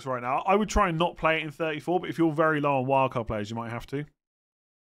team looks right now. I would try and not play it in 34, but if you're very low on wildcard players, you might have to.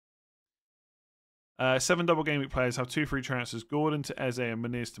 7 double game week players have 2 free transfers. Gordon to Eze and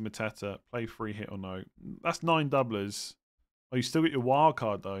Muniz to Mateta. Play free hit or no. That's 9 doublers. Oh, you still get your wild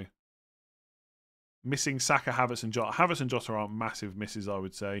card though. Missing Saka, Havertz and Jota. Havertz and Jota aren't massive misses, I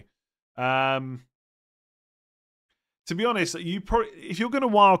would say. To be honest, if you're going to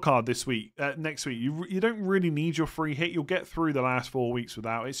wild card this week, next week, you don't really need your free hit. You'll get through the last 4 weeks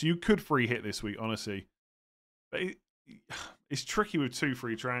without it. So you could free hit this week, honestly. But it's tricky with 2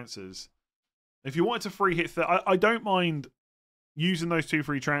 free transfers. If you wanted to free hit, I don't mind using those 2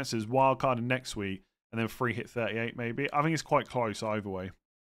 free transfers, wildcarding next week, and then free hit 38 maybe. I think it's quite close either way.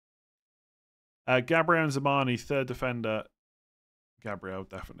 Gabriel and Zamani, 3rd defender. Gabriel,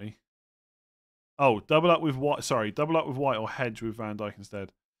 definitely. Oh, double up with White. Sorry, double up with White or hedge with Van Dijk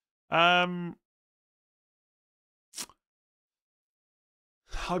instead. I'd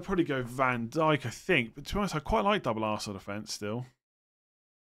probably go Van Dijk, I think. But to be honest, I quite like double Arsenal defence still.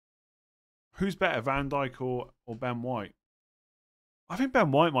 Who's better, Van Dijk or Ben White? I think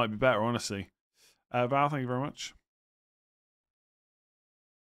Ben White might be better, honestly. Val, thank you very much.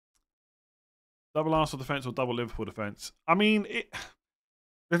 Double Arsenal defence or double Liverpool defence? I mean,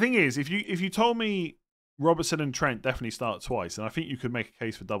 the thing is, if you told me Robertson and Trent definitely start twice, then I think you could make a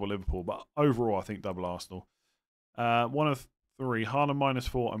case for double Liverpool. But overall, I think double Arsenal. 1 of 3. Haaland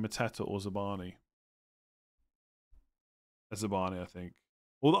 -4 and Mateta or Zabani. Zabani, I think.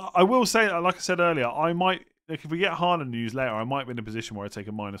 Well, I will say, like I said earlier, I might, if we get Haaland news later, I might be in a position where I take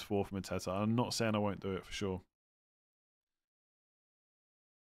a -4 from Mateta. I'm not saying I won't do it for sure.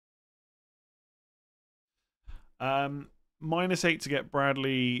 -8 to get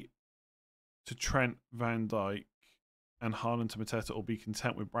Bradley to Trent, Van Dijk, and Haaland to Mateta, or be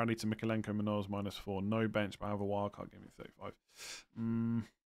content with Bradley to Mikalenko, Munoz -4. No bench, but I have a wildcard game at 35.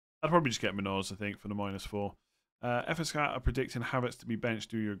 I'd probably just get Munoz, I think, for the -4. FSK are predicting Havertz to be benched.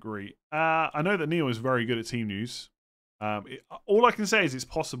 Do you agree? I know that Neil is very good at team news. All I can say is it's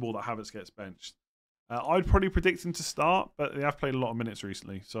possible that Havertz gets benched. I'd probably predict him to start, but they have played a lot of minutes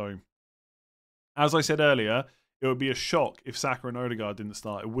recently. So, as I said earlier, it would be a shock if Saka and Odegaard didn't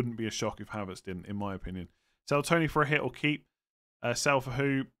start. It wouldn't be a shock if Havertz didn't, in my opinion. Sell Tony for a hit or keep. Sell for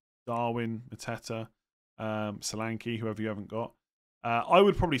who? Darwin, Mateta, Solanke, whoever you haven't got. I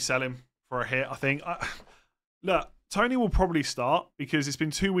would probably sell him for a hit, I think. Look, Tony will probably start because it's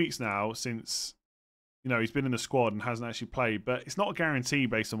been 2 weeks now since, he's been in the squad and hasn't actually played. But it's not a guarantee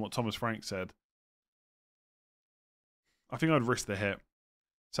based on what Thomas Frank said. I think I'd risk the hit.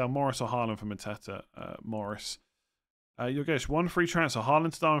 Sell Morris or Haaland for Mateta. Morris. Yogesh, 1 free transfer.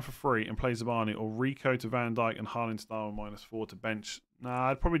 Haaland to Darwin for free and play Zabani, or Rico to Van Dijk and Haaland to Darwin -4 to bench. Nah,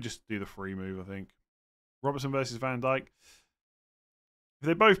 I'd probably just do the free move, I think. Robertson versus Van Dijk. If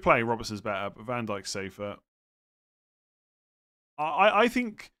they both play, Robertson's better, but Van Dijk's safer. I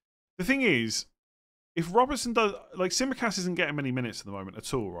think the thing is, if Robertson does, like Simicast isn't getting many minutes at the moment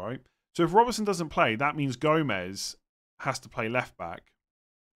at all, right? So if Robertson doesn't play, that means Gomez has to play left back,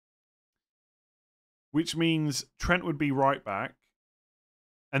 which means Trent would be right back.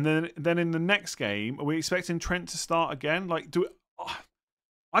 And then in the next game, are we expecting Trent to start again? Like,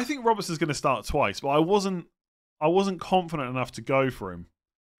 I think Robertson's going to start twice, but I wasn't confident enough to go for him.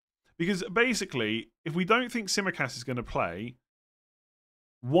 Because basically, if we don't think Simicast is going to play,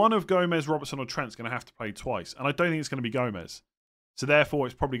 one of Gomez, Robertson, or Trent's going to have to play twice. And I don't think it's going to be Gomez. So therefore,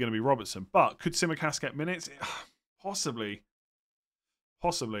 it's probably going to be Robertson. But could Simicast get minutes? Possibly.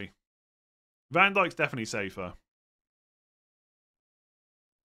 Possibly. Van Dijk's definitely safer.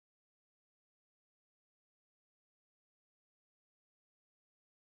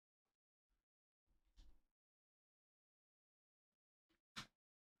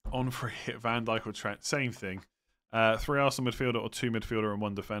 On free hit, Van Dijk or Trent. Same thing. 3 Arsenal midfielder or 2 midfielder and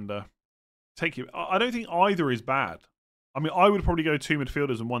 1 defender. Take you. I don't think either is bad. I mean, I would probably go 2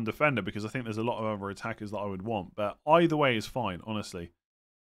 midfielders and 1 defender because I think there's a lot of other attackers that I would want. But either way is fine, honestly.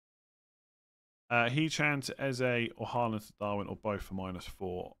 He-Chan to Eze or Haaland to Darwin or both for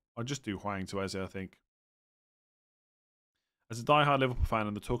 -4. I'd just do Hwang to Eze, I think. As a die-hard Liverpool fan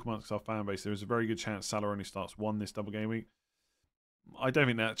and the talk amongst our fan base, there is a very good chance Salah only starts 1 this double game week. I don't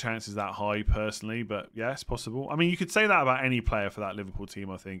think that chance is that high personally, but yeah, it's possible. I mean, you could say that about any player for that Liverpool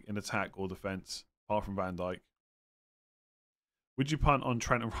team, I think, in attack or defence, apart from Van Dijk. Would you punt on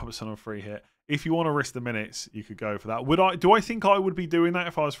Trent and Robertson on free hit? If you want to risk the minutes, you could go for that. Would I? Do I think I would be doing that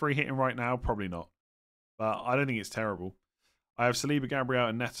if I was free hitting right now? Probably not. But I don't think it's terrible. I have Saliba, Gabriel,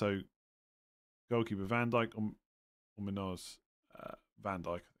 and Neto. Goalkeeper Van Dijk or Munoz. Van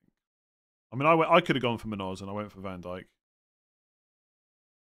Dijk, I think. I mean, I could have gone for Munoz and I went for Van Dijk.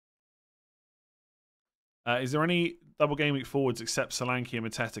 Is there any double game week forwards except Solanke and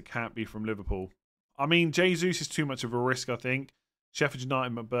Mateta can't be from Liverpool? I mean, Jesus is too much of a risk, I think. Sheffield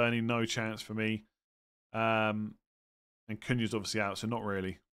United, McBurney, no chance for me. And Cunha's obviously out, so not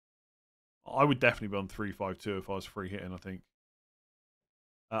really. I would definitely be on 3-5-2 if I was free hitting, I think.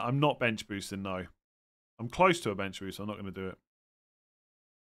 I'm not bench boosting, no. I'm close to a bench boost, so I'm not going to do it.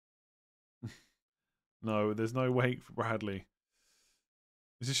 No, there's no wait for Bradley.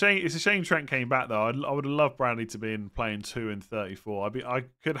 It's a shame. It's a shame Trent came back though. I would have loved Bradley to be in playing 2 and 34. I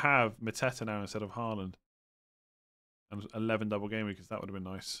could have Mateta now instead of Haaland, and 11 double game weeks. That would have been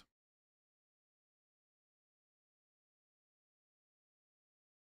nice.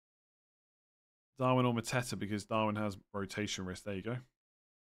 Darwin or Mateta because Darwin has rotation risk. There you go.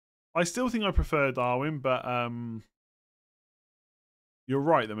 I still think I prefer Darwin, but you're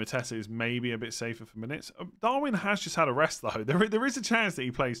right that Mateta is maybe a bit safer for minutes. Darwin has just had a rest, though. There is a chance that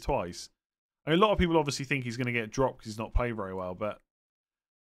he plays twice. I mean, a lot of people obviously think he's going to get dropped because he's not played very well, but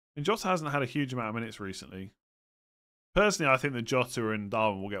Jota hasn't had a huge amount of minutes recently. Personally, I think that Jota and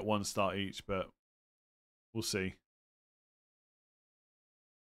Darwin will get 1 start each, but we'll see.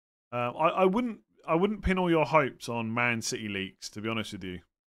 I wouldn't pin all your hopes on Man City leaks, to be honest with you.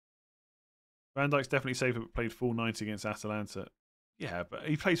 Van Dijk's definitely safer, but played full 90 against Atalanta. Yeah, but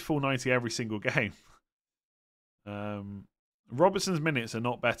he plays full 90 every single game. Robertson's minutes are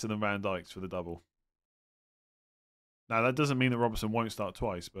not better than Van Dijk's for the double. Now, that doesn't mean that Robertson won't start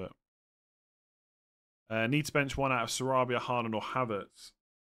twice, but... need to bench 1 out of Sarabia, Haaland, or Havertz.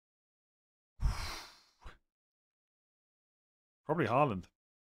 Probably Haaland.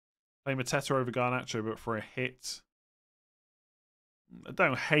 Play Mateta over Garnacho, but for a hit. I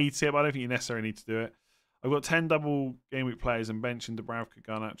don't hate it, but I don't think you necessarily need to do it. I've got 10 double game week players and benching Dubravka,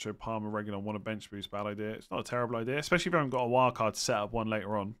 Garnacho, Palmer, Reguilon. Want a bench boost? Bad idea. It's not a terrible idea, especially if you haven't got a wild card to set up one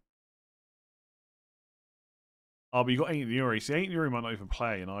later on. Oh, but you got Ain't Yuri. See, Ain't Yuri might not even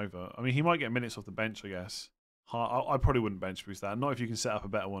play in either. I mean, he might get minutes off the bench, I guess. I probably wouldn't bench boost that. Not if you can set up a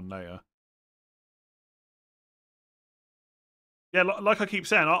better one later. Yeah, like I keep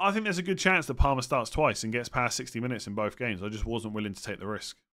saying, I think there's a good chance that Palmer starts twice and gets past 60 minutes in both games. I just wasn't willing to take the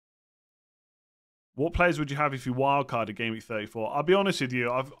risk. What players would you have if you wildcarded Game Week 34? I'll be honest with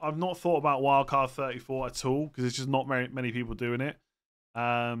you, I've not thought about wildcard 34 at all because there's just not very many people doing it. So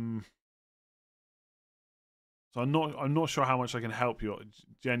I'm not sure how much I can help you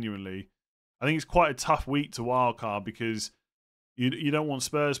genuinely. I think it's quite a tough week to wildcard because you don't want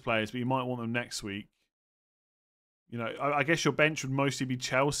Spurs players, but you might want them next week. You know, I guess your bench would mostly be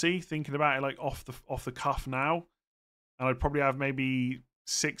Chelsea. Thinking about it like off the cuff now, and I'd probably have maybe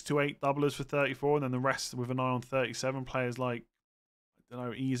 6 to 8 doublers for 34, and then the rest with an eye on 37 players like I don't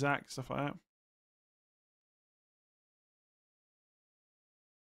know Isak, stuff like that.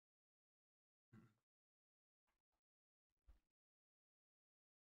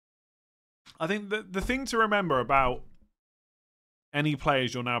 I think the thing to remember about any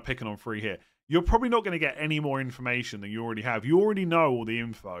players you're now picking on free hit, you're probably not going to get any more information than you already have. You already know all the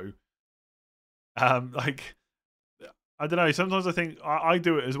info. Like, I don't know. Sometimes I think I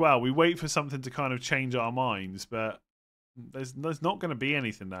do it as well. We wait for something to kind of change our minds, but there's not going to be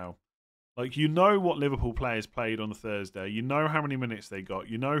anything now. Like, you know what Liverpool players played on the Thursday. You know how many minutes they got.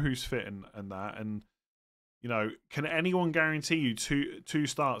 You know who's fit and that. And, you know, can anyone guarantee you two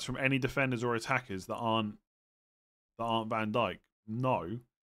starts from any defenders or attackers that aren't Van Dijk? No.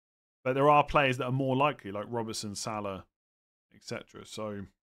 But there are players that are more likely, like Robertson, Salah, etc. So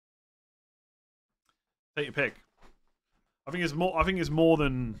take your pick. I think it's more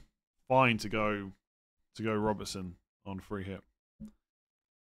than fine to go Robertson on free hit.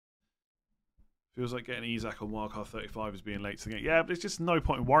 Feels like getting Isak on wildcard 35 is being late to the game. Yeah, but it's just no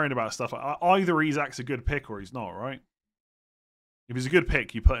point in worrying about stuff. Either Isak's a good pick or he's not, right? If he's a good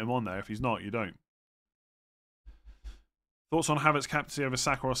pick, you put him on there. If he's not, you don't. Thoughts on Havertz captaincy over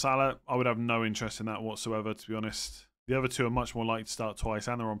Saka or Salah? I would have no interest in that whatsoever, to be honest. The other two are much more likely to start twice,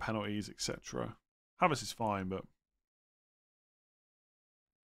 and they're on penalties, etc. Havertz is fine, but...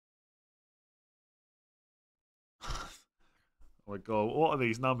 Oh my god, what are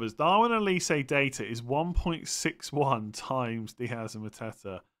these numbers? Darwin and Elise data is 1.61 times Diaz and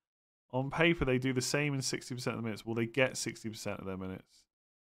Mateta. On paper, they do the same in 60% of the minutes. Will they get 60% of their minutes?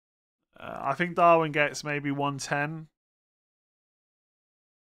 I think Darwin gets maybe 110.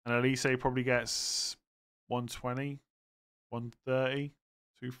 And Elise probably gets 120, 130,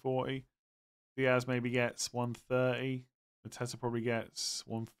 240. Diaz maybe gets 130. Mateta probably gets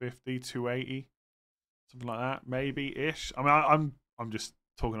 150, 280. Something like that, maybe-ish. I mean, I'm just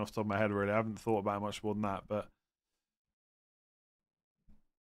talking off the top of my head, really. I haven't thought about it much more than that, but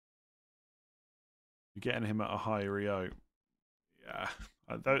you're getting him at a higher EO. Yeah,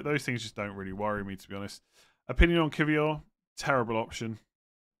 those things just don't really worry me, to be honest. Opinion on Kivior, terrible option.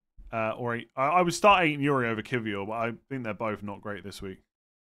 I would start €8 over Kivior, but I think they're both not great this week.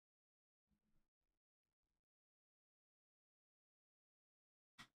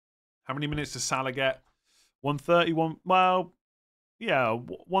 How many minutes does Salah get? 130, well, yeah,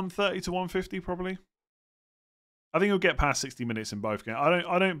 130 to 150 probably. I think he'll get past 60 minutes in both games.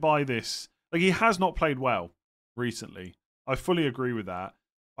 I don't buy this. Like, he has not played well recently. I fully agree with that.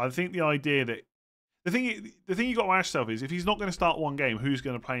 I think the idea that the thing you got to ask yourself is, if he's not going to start one game, who's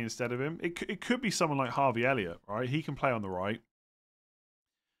going to play instead of him? It could be someone like Harvey Elliott, right? He can play on the right.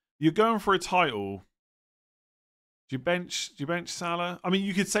 You're going for a title. Do you bench Salah? I mean,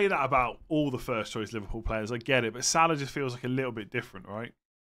 you could say that about all the first choice Liverpool players. I get it, but Salah just feels like a little bit different, right?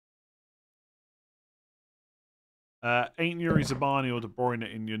 Ain't Yuri Zabani or De Bruyne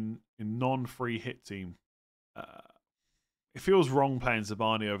in your non-free hit team? It feels wrong playing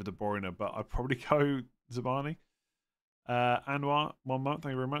Zabani over De Bruyne, but I'd probably go Zabani. Anwar, 1 month,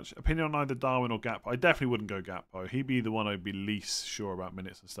 thank you very much. Opinion on either Darwin or Gakpo? I definitely wouldn't go Gakpo. He'd be the one I'd be least sure about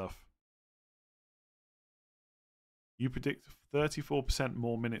minutes and stuff. You predict 34%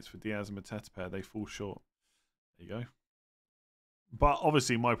 more minutes for Diaz and Mateta pair. They fall short. There you go. But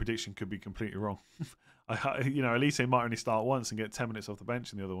obviously, my prediction could be completely wrong. Elise might only start once and get 10 minutes off the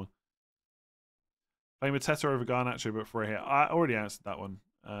bench in the other one. Play Mateta over Garnacho, but for a hit. I already answered that one.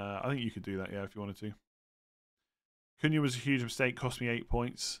 I think you could do that, yeah, if you wanted to. Cunha was a huge mistake. Cost me 8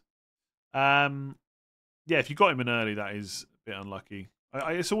 points. Yeah, if you got him in early, that is a bit unlucky.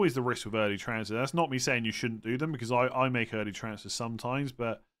 It's always the risk with early transfers. That's not me saying you shouldn't do them, because I make early transfers sometimes,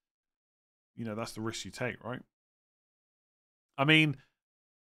 but that's the risk you take, right? I mean,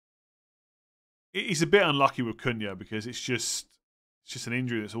 it's a bit unlucky with Cunha because it's just an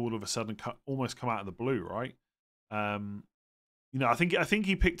injury that's all of a sudden almost come out of the blue, right? I think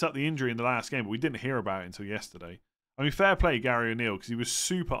he picked up the injury in the last game, but we didn't hear about it until yesterday. I mean, fair play Gary O'Neill, because he was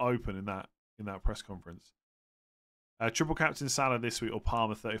super open in that press conference. Triple captain Salah this week or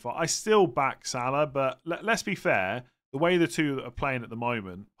Palmer 35. I still back Salah, but let's be fair. The way the two are playing at the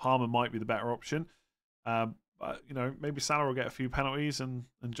moment, Palmer might be the better option. But maybe Salah will get a few penalties and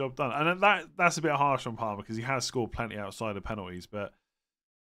job done. And that's a bit harsh on Palmer, because he has scored plenty outside of penalties. But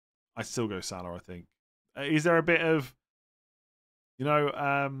I still go Salah, I think. Is there a bit of, I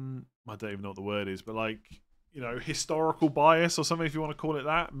don't even know what the word is, but historical bias or something, if you want to call it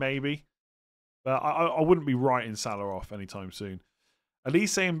that? Maybe. But I wouldn't be writing Salah off anytime soon.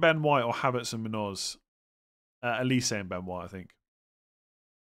 Elise and Ben White or Havertz and Munoz? Elise and Ben White, I think.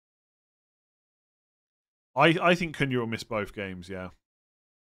 I think Cunha will miss both games, yeah.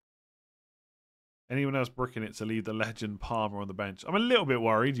 Anyone else bricking it to leave the legend Palmer on the bench? I'm a little bit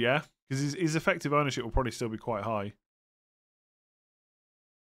worried, yeah, because his effective ownership will probably still be quite high.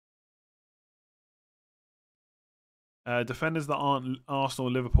 Defenders that aren't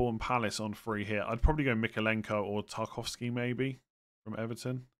Arsenal, Liverpool, and Palace on free hit. I'd probably go Mikolenko or Tarkowski maybe from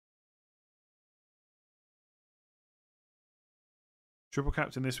Everton. Triple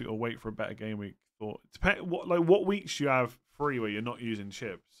captain this week or wait for a better game week. Depend what weeks you have free where you're not using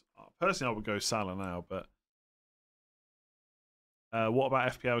chips. Personally, I would go Salah now, but what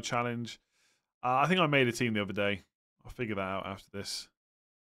about FPL challenge? I think I made a team the other day. I'll figure that out after this.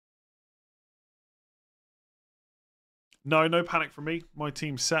 No panic from me. My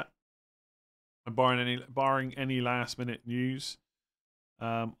team's set. Barring any last minute news.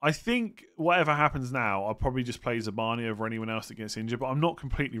 I think whatever happens now, I'll probably just play Zabani over anyone else that gets injured. But I'm not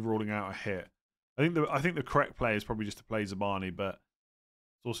completely ruling out a hit. I think the correct play is probably just to play Zabani, but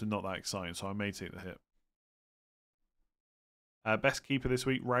it's also not that exciting, so I may take the hit. Best keeper this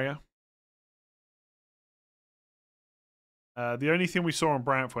week, Raya. The only thing we saw on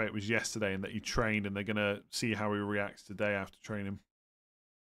Brantwaite was yesterday, and that he trained, and they're gonna see how he reacts today after training.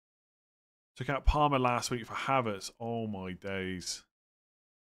 Took out Palmer last week for Havertz. Oh my days.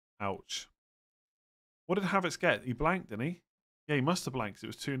 Ouch. What did Havertz get? He blanked, didn't he? Yeah, he must have blanked. It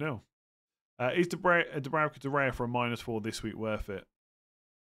was 2-0. Is Dubravka de Raya for a -4 this week worth it?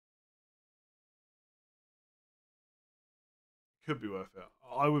 Could be worth it.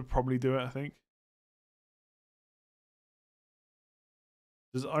 I would probably do it, I think.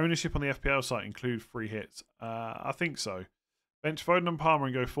 Does ownership on the FPL site include free hits? I think so. Bench Foden and Palmer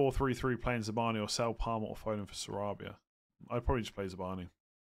and go 4-3-3 playing Zabani, or sell Palmer or Foden for Sarabia. I'd probably just play Zabani.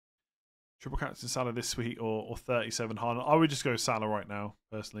 Triple captain Salah this week or 37 Haaland. I would just go Salah right now,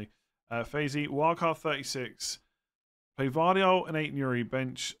 personally. Fazy, wildcard 36. Play Vardiol and 8 Nuri.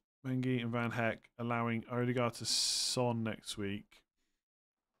 Bench Mengi and Van Heck, allowing Odegaard to Son next week.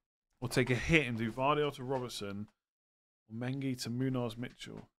 Or take a hit and do Vardiol to Robertson. Or Mengi to Munoz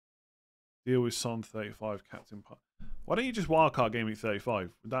Mitchell. Deal with Son 35, captain. Why don't you just wildcard game week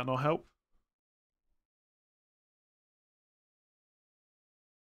 35? Would that not help?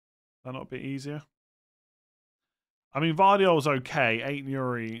 That not a bit easier? I mean, Vardiol's okay. 8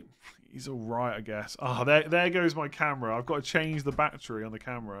 Nuri, he's all right, I guess. Oh, there goes my camera. I've got to change the battery on the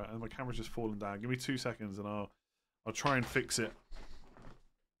camera, and my camera's just fallen down. Give me 2 seconds, and I'll try and fix it.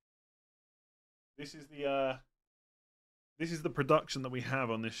 This is the production that we have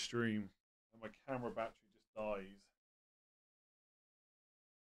on this stream, and my camera battery just dies.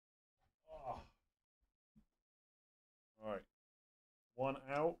 Oh. All right, one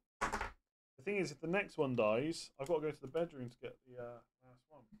out. The thing is, if the next one dies, I've got to go to the bedroom to get the last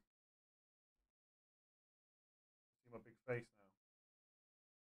one. See my big face now.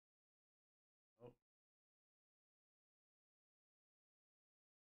 Oh.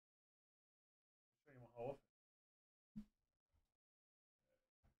 I'll show you my whole office.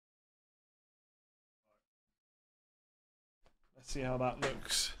 Right. Let's see how that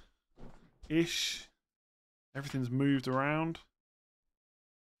looks. Ish. Everything's moved around.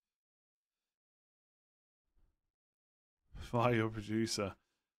 Fire your producer.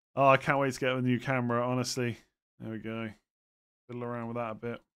 Oh, I can't wait to get a new camera, honestly. There we go. Fiddle around with that a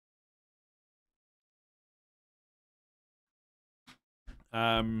bit.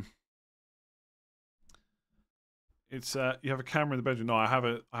 It's you have a camera in the bedroom. No, I have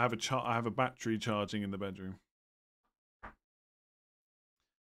a battery charging in the bedroom.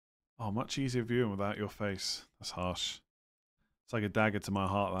 Oh, much easier viewing without your face. That's harsh. It's like a dagger to my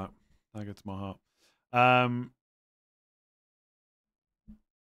heart, that. Dagger to my heart.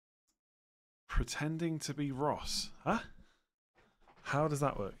 Pretending to be Ross. Huh? How does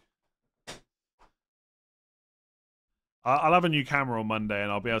that work? I'll have a new camera on Monday, and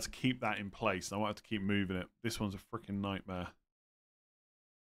I'll be able to keep that in place. And I won't have to keep moving it. This one's a freaking nightmare.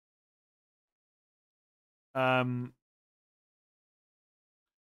 I'm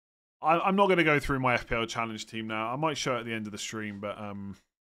not going to go through my FPL challenge team now. I might show it at the end of the stream, but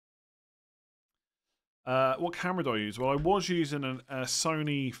what camera do I use? Well, I was using a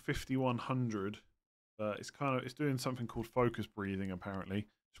Sony 5100, but it's doing something called focus breathing apparently,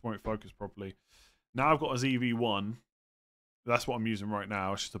 which won't focus properly. Now I've got a ZV-1. That's what I'm using right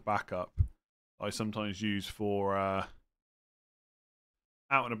now. It's just a backup I sometimes use for out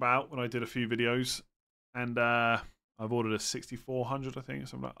and about when I did a few videos, and I've ordered a 6400, I think, or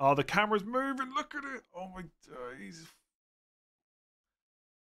something like that. Oh, the camera's moving. Look at it. Oh my days.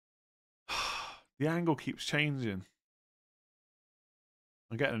 The angle keeps changing.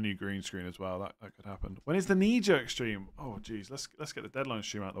 I'm getting a new green screen as well. That could happen. When is the knee-jerk stream? Oh, geez. Let's get the deadline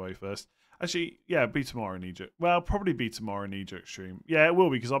stream out of the way first. Actually, yeah, be tomorrow knee-jerk. Well, probably be tomorrow knee-jerk stream. Yeah, it will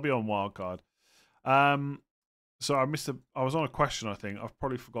be because I'll be on wildcard. So I was on a question, I think. I've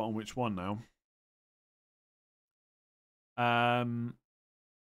probably forgotten which one now.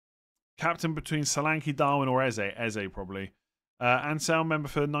 Captain between Solanke, Darwin, or Eze. Eze, probably. Ansel, member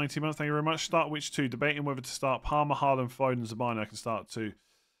for 90 months. Thank you very much. Start which two? Debating whether to start Palmer, Haaland, Foden, Zabani. I can start two.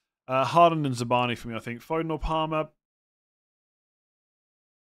 Haaland and Zabani for me, I think. Foden or Palmer?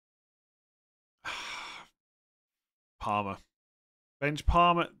 Palmer. Bench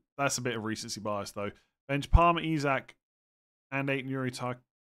Palmer. That's a bit of recency bias, though. Bench Palmer, Isak, and 8 Yuri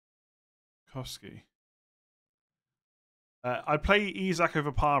Tarkovsky. I'd play Isak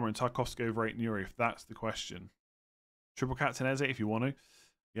over Palmer and Tarkovsky over 8 Yuri if that's the question. Triple captain Eze if you want to.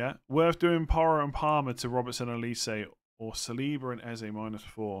 Yeah. Worth doing Porro and Palmer to Robertson and Elise, or Saliba and Eze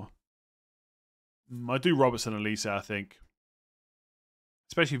 -4. I do Robertson and Elise, I think.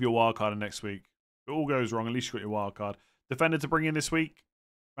 Especially if you're wildcarding next week. If it all goes wrong, at least you got your wildcard. Defender to bring in this week: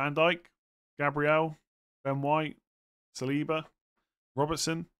 Van Dijk, Gabriel, Ben White, Saliba,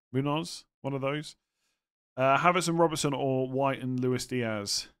 Robertson, Munoz, one of those. Havertz and Robertson, or White and Luis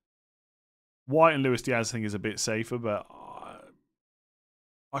Diaz. White and Luis Diaz I think is a bit safer, but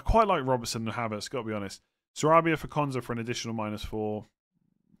I quite like Robertson and Havertz, got to be honest. Sarabia for Konza for an additional -4.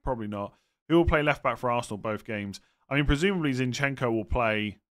 Probably not. Who will play left back for Arsenal both games? I mean, presumably Zinchenko will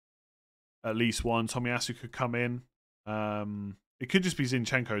play at least one. Tomiyasu could come in. It could just be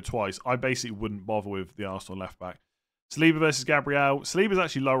Zinchenko twice. I basically wouldn't bother with the Arsenal left back. Saliba versus Gabriel. Saliba's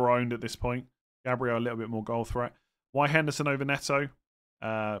actually lower owned at this point. Gabriel a little bit more goal threat. Why Henderson over Neto?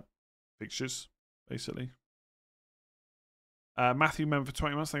 Fixtures, basically. Matthew, member for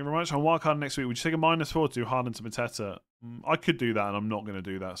 20 months. Thank you very much. On wildcard next week, would you take a -4 to Haaland to Mateta? I could do that, and I'm not going to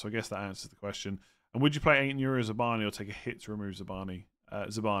do that. So I guess that answers the question. And would you play 8 Euro Zabani or take a hit to remove Zabani?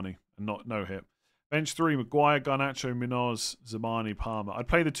 Zabani, and no hit. Bench 3, Maguire, Garnacho, Munoz, Zabani, Palmer. I'd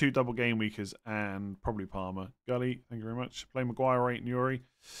play the 2 double game weekers and probably Palmer. Gully, thank you very much. Play Maguire, 8 Nuri.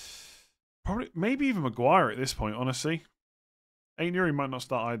 Probably, maybe even Maguire at this point, honestly. 8 Nuri might not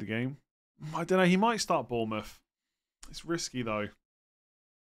start either game. I don't know, he might start Bournemouth. It's risky, though.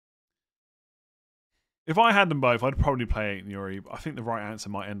 If I had them both, I'd probably play 8 Nuri, but I think the right answer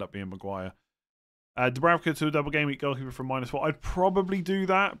might end up being Maguire. Dubravka to a double game week goalkeeper from -4. I'd probably do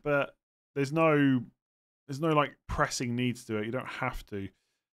that, but there's no like pressing need to do it. You don't have to.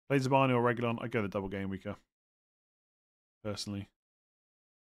 Play Zabani or Reguilon. I'd go the double game weeker. Personally.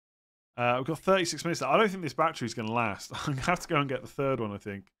 We've got 36 minutes. I don't think this battery's going to last. I'm going to have to go and get the third one, I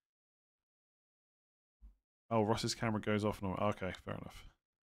think. Oh, Ross's camera goes off. And all. Okay, fair enough.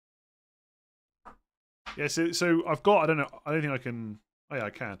 Yeah, so I've got, I don't know, I don't think I can, oh yeah, I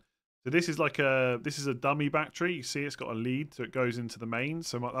can. So this is like this is a dummy battery. You see it's got a lead, so it goes into the main.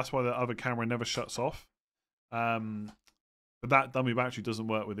 So that's why the other camera never shuts off. But that dummy battery doesn't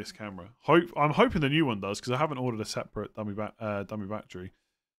work with this camera. I'm hoping the new one does, because I haven't ordered a separate dummy battery.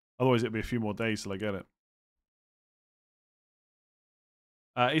 Otherwise, it'll be a few more days till I get it.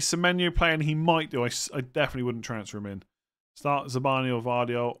 Is Semenyo playing? He might do. I definitely wouldn't transfer him in. Start Zabani or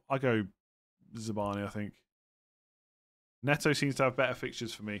Vardio. I go Zabani, I think. Neto seems to have better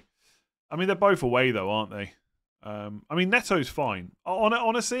fixtures for me. I mean, they're both away, though, aren't they? I mean, Neto's fine.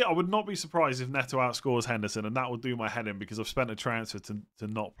 Honestly, I would not be surprised if Neto outscores Henderson, and that will do my head in because I've spent a transfer to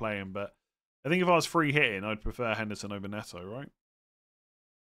not play him. But I think if I was free hitting, I'd prefer Henderson over Neto, right?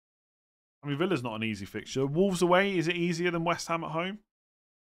 I mean, Villa's not an easy fixture. Wolves away, is it easier than West Ham at home?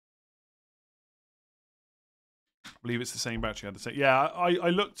 I believe it's the same battery. I had to say, yeah, I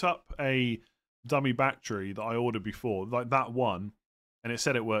looked up a dummy battery that I ordered before, like that one, and it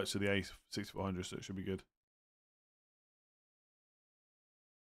said it works with the A6400, so it should be good.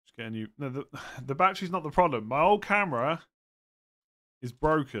 Just getting you. No, the battery's not the problem. My old camera is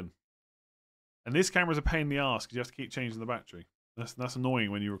broken, and this camera's a pain in the ass because you have to keep changing the battery. That's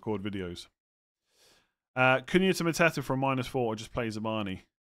annoying when you record videos. Cunha to Mateta for a -4 or just play Zabani?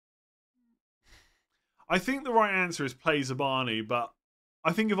 I think the right answer is play Zabani, but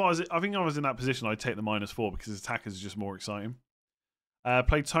I think if I was in that position, I'd take the -4 because attackers are just more exciting.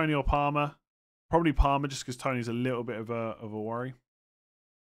 Play Tony or Palmer? Probably Palmer, just because Tony's a little bit of a worry.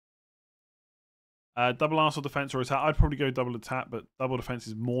 Double Arsenal defense or attack? I'd probably go double attack, but double defense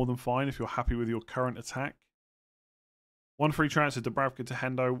is more than fine if you're happy with your current attack. 1 free transfer to Dubravka to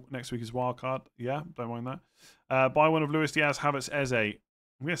Hendo next week is wildcard. Yeah, don't mind that. Buy one of Luis Diaz, Havertz, Eze.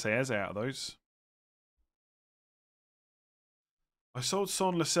 I'm going to say Eze out of those. I sold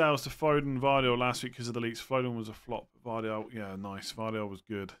Son, Lascelles to Foden, Vardio last week because of the leaks. Foden was a flop. Vardio, yeah, nice. Vardio was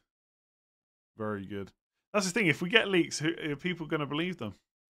good. Very good. That's the thing. If we get leaks, are people going to believe them?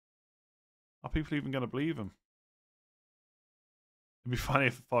 Are people even going to believe them? It'd be funny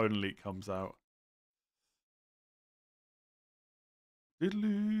if a Foden leak comes out.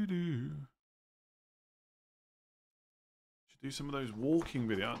 do some of those walking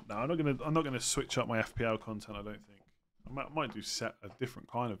videos. No, I'm not gonna switch up my FPL content. I don't think. I might do a different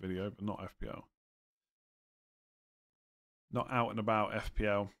kind of video, but not FPL. Not out and about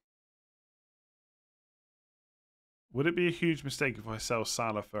FPL. Would it be a huge mistake if I sell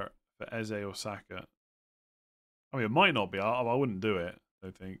Salah for Eze or Saka? I mean, it might not be. I wouldn't do it, I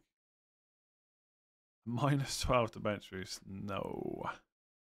don't think. -12 to bench boost. No.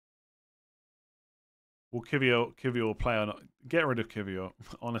 Will Kivior play or not? Get rid of Kivior,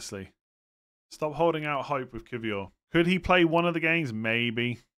 honestly. Stop holding out hope with Kivior. Could he play one of the games?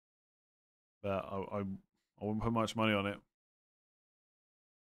 Maybe. But I wouldn't put much money on it.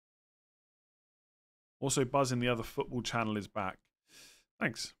 Also, buzzing the other football channel is back.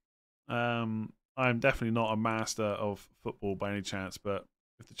 Thanks. I'm definitely not a master of football by any chance, but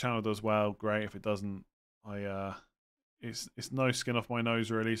if the channel does well, great. If it doesn't, it's no skin off my nose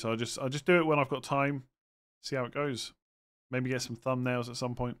really. So I just do it when I've got time. See how it goes. Maybe get some thumbnails at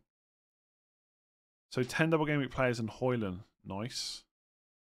some point. So 10 double game week players and Hoyland. Nice.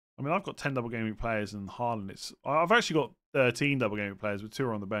 I mean, I've got 10 double game week players and Haaland. I've actually got 13 double game week players with 2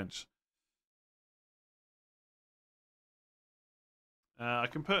 are on the bench. I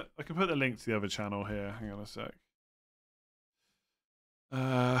can put the link to the other channel here. Hang on a sec.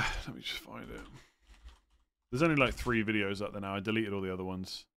 Let me just find it. There's only like 3 videos up there now. I deleted all the other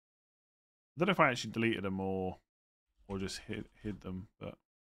ones. I don't know if I actually deleted them or just hid them, but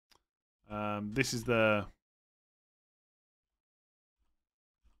this is the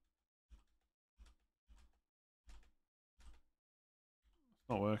it's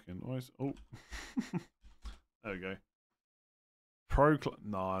not working. Why is oh there we go. Pro club?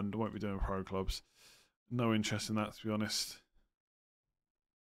 No, I won't be doing pro clubs. No interest in that, to be honest.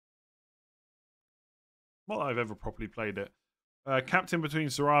 Not that I've ever properly played it. Captain between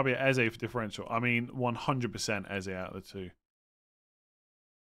Sarabia and Eze for differential. I mean, 100% Eze out of the 2.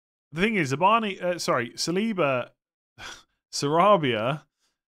 The thing is, Saliba, Sarabia,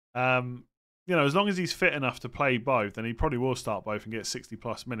 you know, as long as he's fit enough to play both, then he probably will start both and get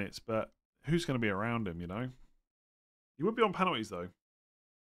 60+ minutes. But who's going to be around him, you know? He would be on penalties, though.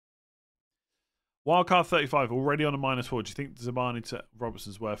 Wildcard 35, already on a -4. Do you think Zabani to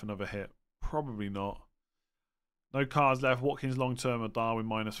Robertson's worth another hit? Probably not. No cards left. Watkins long-term or Darwin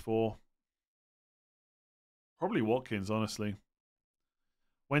 -4. Probably Watkins, honestly.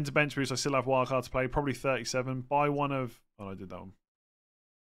 When to bench boost, I still have wildcard to play. Probably 37. Buy one of... Oh, I did that one.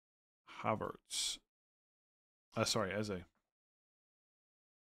 Havertz. Sorry, Eze.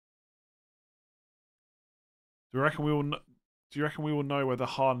 Do you reckon we will know whether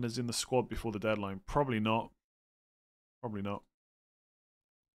Haaland is in the squad before the deadline? Probably not. Probably not.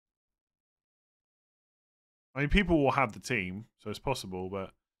 I mean, people will have the team, so it's possible,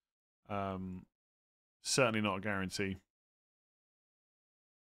 but certainly not a guarantee.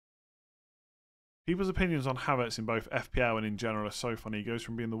 People's opinions on Havertz in both FPL and in general are so funny. He goes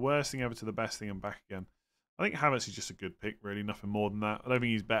from being the worst thing ever to the best thing and back again. I think Havertz is just a good pick, really. Nothing more than that. I don't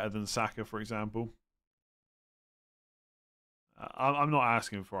think he's better than Saka, for example. I'm not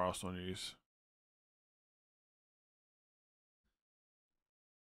asking for Arsenal news.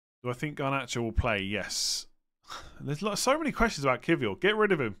 Do I think Garnacho will play? Yes. There's so many questions about Kivior. Get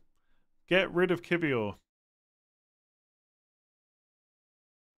rid of him. Get rid of Kivior.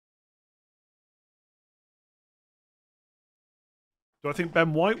 Do I think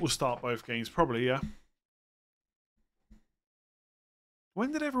Ben White will start both games? Probably, yeah.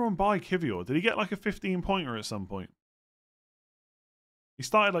 When did everyone buy Kivior? Did he get like a 15-pointer at some point? He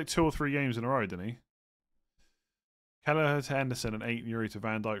started like 2 or 3 games in a row, didn't he? Kelleher to Henderson and €8 to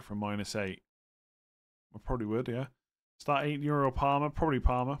Van Dijk from -8. I probably would, yeah. Start €8 Palmer, probably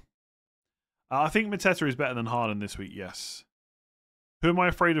Palmer. I think Mateta is better than Haaland this week, yes. Who am I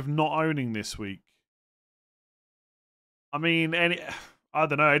afraid of not owning this week? I mean, I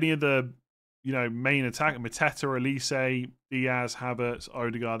don't know, any of the, you know, main attack, Mateta, Elise, Diaz, Havertz,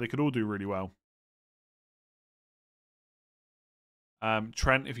 Odegaard, they could all do really well.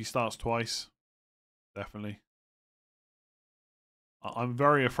 Trent, if he starts twice, definitely. I'm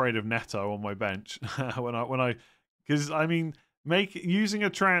very afraid of Neto on my bench because I mean, using a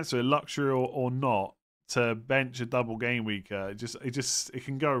transfer, luxury or not, to bench a double game week, it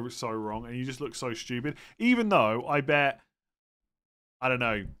can go so wrong, and you just look so stupid. Even though I bet, I don't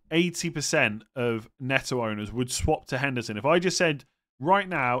know, 80% of Neto owners would swap to Henderson. If I just said right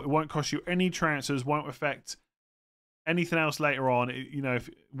now, it won't cost you any transfers, won't affect anything else later on, you know,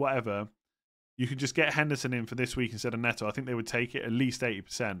 whatever. You could just get Henderson in for this week instead of Neto. I think they would take it at least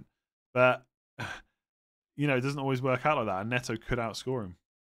 80%. But, you know, it doesn't always work out like that. And Neto could outscore him.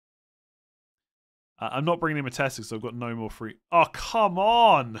 I'm not bringing him a tester because I've got no more free. Oh, come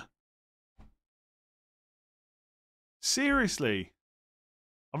on! Seriously,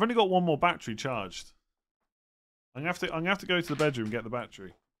 I've only got one more battery charged. I'm gonna have to go to the bedroom and get the battery.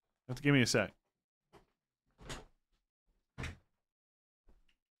 You have to give me a sec.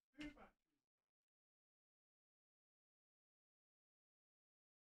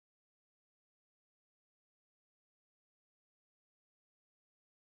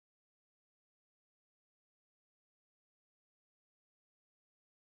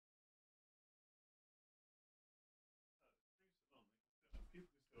 People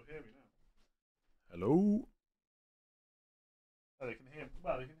can still hear me now. Hello. Oh, they can hear.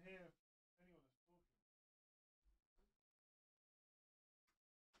 Well, they can hear anyone that's talking.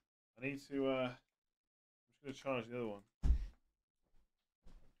 I need to. I'm just gonna charge the other one.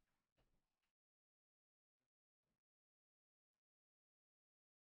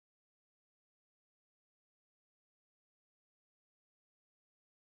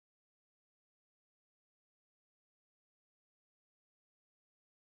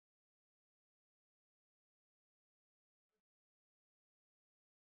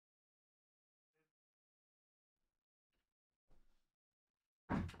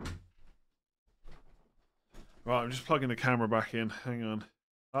 Right, I'm just plugging the camera back in. Hang on.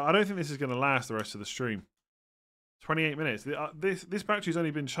 I don't think this is going to last the rest of the stream. 28 minutes. This battery's only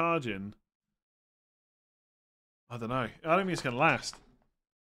been charging. I don't know. I don't think it's going to last.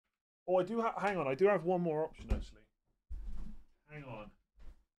 Oh, I do. Hang on. I do have one more option actually. Hang on.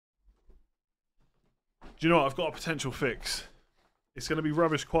 Do you know what? I've got a potential fix. It's going to be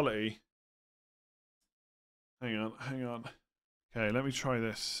rubbish quality. Hang on. Hang on. Okay, let me try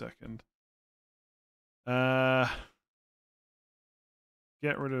this second.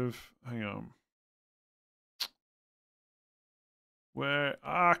 Get rid of. Hang on. Where?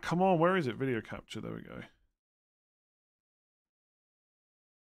 Ah, come on. Where is it? Video capture. There we go.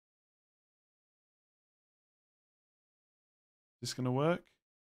 Is this gonna work?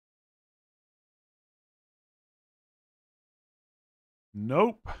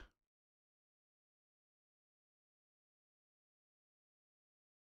 Nope.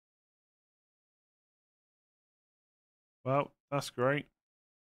 Well, that's great.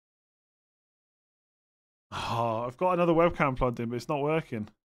 Oh, I've got another webcam plugged in, but it's not working.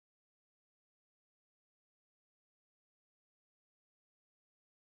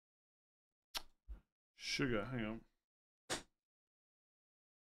 Sugar, hang on.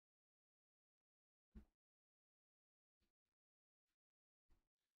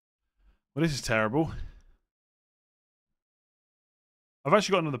 Well, this is terrible. I've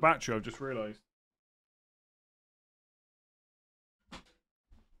actually got another battery, I've just realised.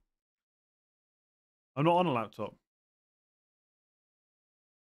 I'm not on a laptop.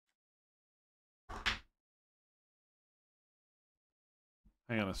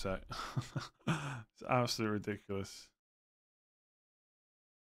 Hang on a sec. It's absolutely ridiculous.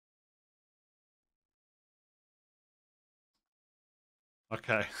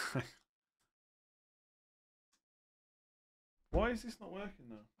 Okay. Why is this not working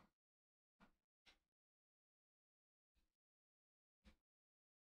now?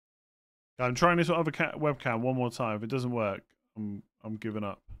 I'm trying this other webcam one more time. If it doesn't work, I'm giving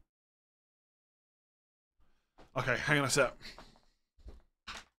up. Okay, hang on a sec.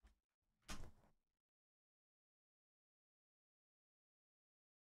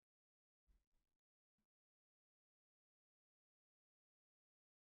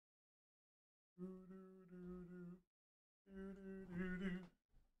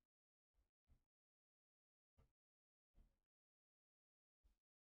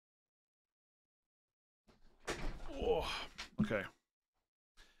 Oh, okay.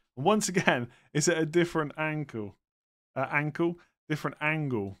 Once again, it's at a different ankle. Different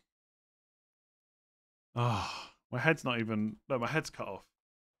angle. Oh, my head's not even. No, my head's cut off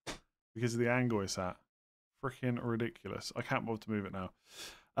because of the angle it's at. Freaking ridiculous. I can't bother to move it now.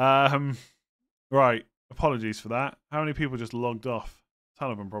 Right. Apologies for that. How many people just logged off? A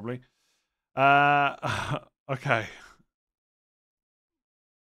ton of them probably. Okay.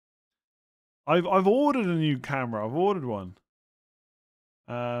 I've ordered a new camera. I've ordered one.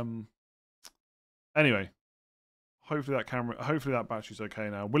 Anyway, hopefully that battery's okay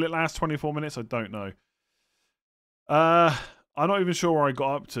now. Will it last 24 minutes? I don't know. I'm not even sure where I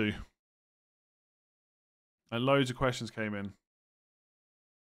got up to. And loads of questions came in.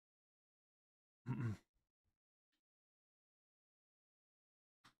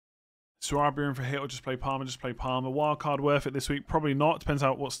 Sarabi in for hit or just play Palmer? Just play Palmer. Wildcard worth it this week? Probably not. Depends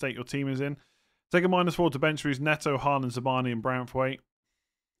on what state your team is in. Take a -4 to bench boost Neto, Haaland, Zabani, and Branthwaite.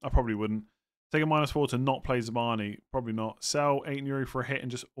 I probably wouldn't. Take a -4 to not play Zabani. Probably not. Sell 8 Nuri for a hit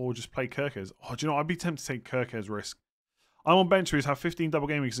and just play Kirkes. Oh, do you know what? I'd be tempted to take Kirkes risk. I'm on bench boost, have 15 double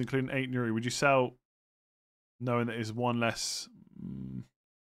game weeks, including 8 Nuri. Would you sell knowing that it's one less?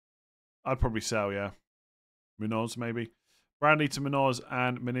 I'd probably sell, yeah. Munoz, maybe. Bradley to Munoz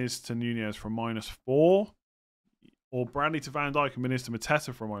and Meniz to Nunez for -4. Or Bradley to Van Dijk and Meniz to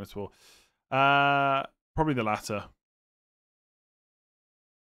Mateta for a -4. Probably the latter.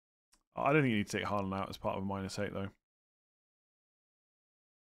 I don't think you need to take Haaland out as part of a -8, though.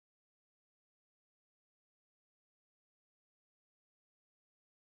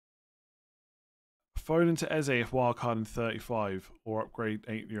 Foden to Eze if wildcard in 35 or upgrade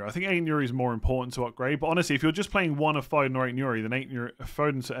 8 Nuri. I think 8 Nuri is more important to upgrade, but honestly, if you're just playing one of Foden or 8 Nuri, then 8 Nuri,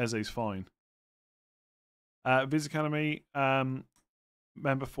 Foden to Eze is fine. Viz Academy,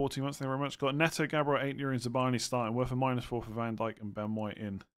 member 14 months, thank you very much. Got Neto, Gabriel, 8 Nuri and Zabani starting, worth a -4 for Van Dijk and Ben White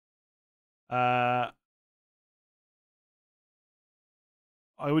in. I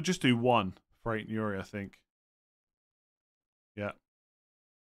would just do 1 for 8 Nuri, I think. Yeah.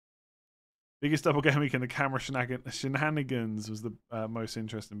 Biggest double game week in the camera shenanigans was the most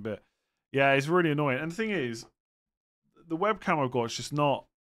interesting bit. Yeah, it's really annoying. And the thing is, the webcam I've got is just not.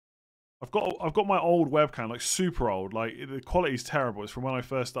 I've got my old webcam, like super old. Like the quality's terrible. It's from when I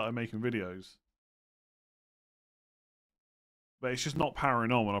first started making videos, but it's just not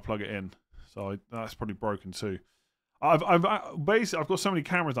powering on when I plug it in. So that's probably broken too. I've got so many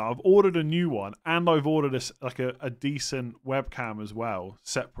cameras now. I've ordered a new one, and I've ordered a decent webcam as well,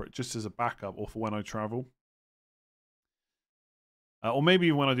 separate, just as a backup or for when I travel, or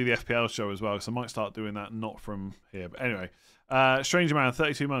maybe when I do the FPL show as well. Because I might start doing that not from here. But anyway, Stranger Man,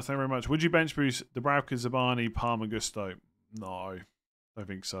 32 months. Thank you very much. Would you bench boost Dubravka, Zabani, Palmer, Gusto? No, I don't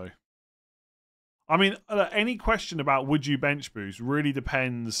think so. I mean, any question about would you bench boost really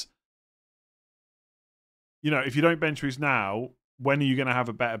depends. You know, if you don't bench boost now, when are you going to have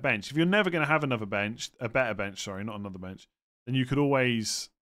a better bench? If you're never going to have a better bench, sorry, not another bench, then you could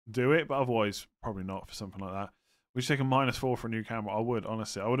always do it, but otherwise, probably not for something like that. Would you take a -4 for a new camera? I would,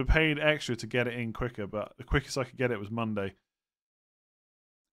 honestly. I would have paid extra to get it in quicker, but the quickest I could get it was Monday.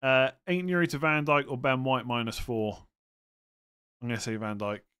 8 Nuri to Van Dijk or Ben White -4. I'm going to say Van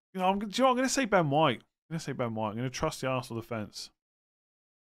Dijk. You know, I'm going to say Ben White. I'm going to say Ben White. I'm going to trust the Arsenal defence.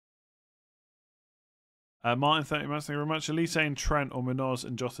 Martin, 30 months, thank you very much. Elise and Trent or Munoz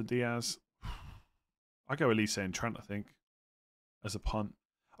and Jota Diaz. I go Elise and Trent, I think, as a punt.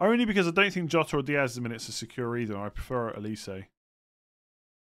 Only because I don't think Jota or Diaz's minutes are secure either. I prefer Elise.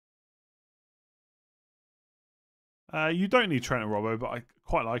 You don't need Trent and Robbo, but I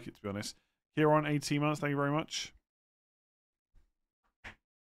quite like it, to be honest. Kieran, 18 months, thank you very much.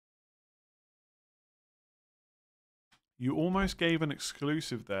 You almost gave an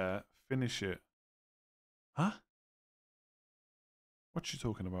exclusive there. Finish it. Huh? What you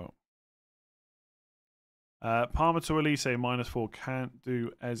talking about? Palmer to Elise, -4. Can't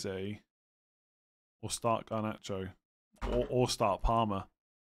do Eze. Or start Garnacho. Or start Palmer.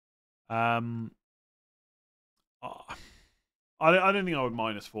 I don't think I would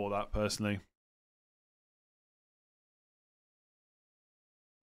 -4 that, personally.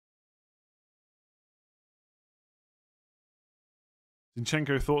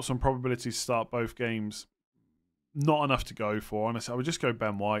 Zinchenko, thoughts on probability to start both games? Not enough to go for, honestly. I would just go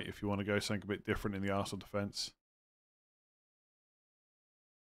Ben White if you want to go something a bit different in the Arsenal defence.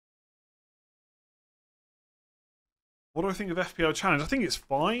 What do I think of FPL Challenge? I think it's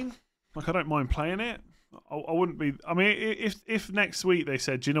fine. Like, I don't mind playing it. I wouldn't be... I mean, if next week they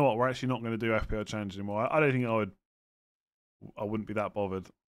said, do you know what, we're actually not going to do FPL Challenge anymore, I don't think I wouldn't be that bothered.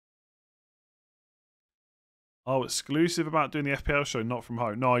 Oh, exclusive about doing the FPL show, not from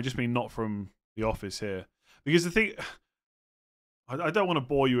home. No, I just mean not from the office here. Because the thing... I don't want to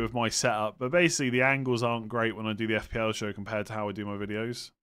bore you with my setup, but basically the angles aren't great when I do the FPL show compared to how I do my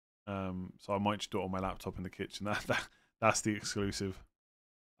videos. So I might just do it on my laptop in the kitchen. That's the exclusive.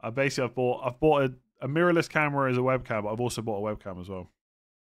 I've bought a mirrorless camera as a webcam, but I've also bought a webcam as well.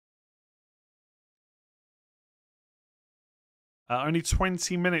 Only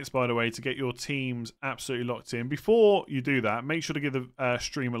 20 minutes, by the way, to get your teams absolutely locked in. Before you do that, make sure to give the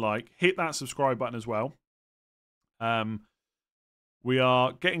stream a like. Hit that subscribe button as well. We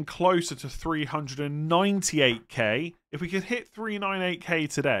are getting closer to 398k. If we could hit 398k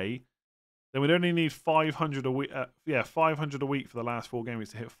today, then we'd only need 500 a week. 500 a week for the last 4 game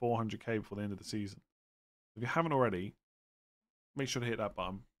weeks to hit 400k before the end of the season. If you haven't already, make sure to hit that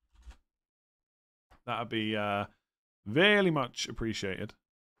button. That would be very much appreciated.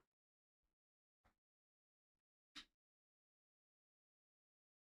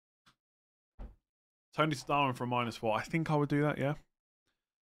 Tony to Darwin for a -4. I think I would do that, yeah.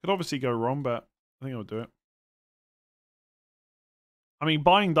 Could obviously go wrong, but I think I would do it. I mean,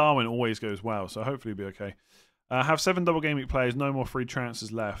 buying Darwin always goes well, so hopefully it'll be okay. Have 7 double game week players, no more free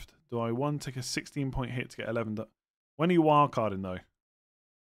transfers left. Do I take a 16-point hit to get 11? When are you wildcarding, though?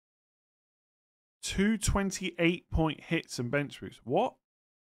 2 28-point hits and bench boosts. What?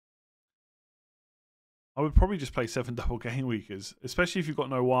 I would probably just play 7 double game weekers, especially if you've got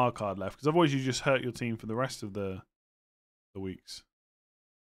no wildcard left, because otherwise you just hurt your team for the rest of the weeks.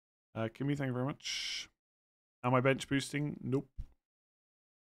 Kimmy, thank you very much. Am I bench boosting? Nope.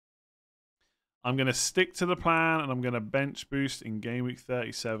 I'm going to stick to the plan, and I'm going to bench boost in game week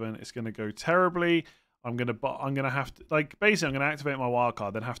 37. It's going to go terribly. I'm going to have to, like, basically I'm going to activate my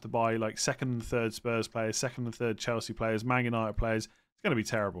wildcard, then have to buy like 2nd and 3rd Spurs players, 2nd and 3rd Chelsea players, Man United players. It's going to be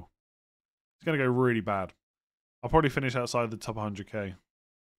terrible. It's going to go really bad. I'll probably finish outside the top 100k.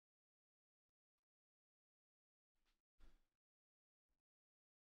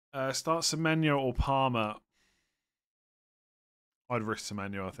 Start Semenyo or Palmer. I'd risk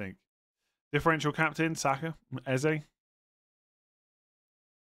Semenyo, I think. Differential captain, Saka, Eze.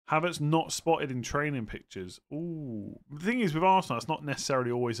 Havertz not spotted in training pictures. Ooh. The thing is, with Arsenal, it's not necessarily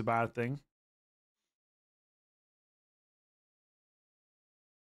always a bad thing.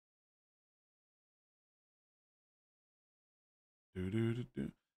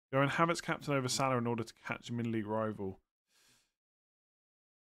 Go and Havertz captain over Salah in order to catch a mid-league rival.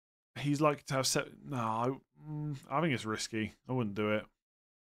 He's likely to have No, I think it's risky. I wouldn't do it.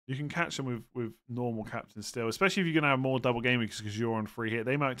 You can catch them with normal captains still, especially if you're going to have more double game weeks because you're on free hit.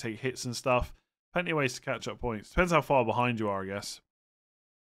 They might take hits and stuff. Plenty of ways to catch up points. Depends how far behind you are, I guess.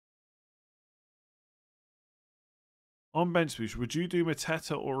 On bench boost, would you do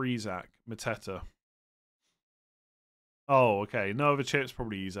Mateta or Isak? Mateta. Oh, okay. No other chips,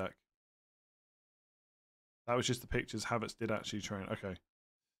 probably Isak. That was just the pictures Havertz did actually train. Okay.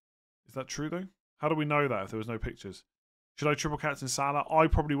 Is that true, though? How do we know that if there was no pictures? Should I triple captain Salah? I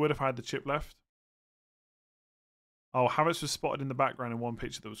probably would have had the chip left. Oh, Havertz was spotted in the background in one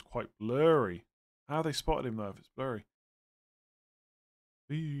picture that was quite blurry. How they spotted him, though, if it's blurry?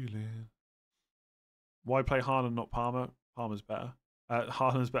 Feeling. Why play Haaland, not Palmer? Palmer's better.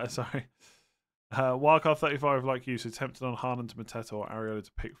 Haaland's better, sorry. Wildcard 35 like you, so tempted on Haaland to Mateta or Areola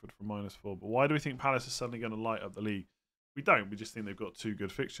to Pickford for -4. But why do we think Palace is suddenly going to light up the league? We don't. We just think they've got 2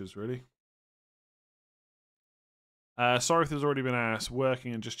 good fixtures, really. Sorry if there's already been asked.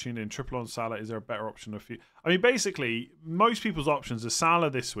 Working and just tuned in. Triple on Salah. Is there a better option? I mean, basically, most people's options are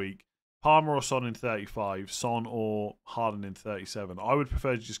Salah this week, Palmer or Son in 35, Son or Haaland in 37. I would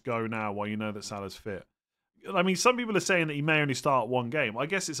prefer to just go now while you know that Salah's fit. I mean, some people are saying that he may only start 1 game. I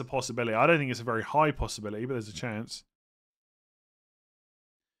guess it's a possibility. I don't think it's a very high possibility, but there's a chance.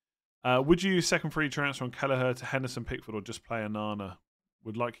 Would you use second free transfer on Kelleher to Henderson Pickford or just play Onana?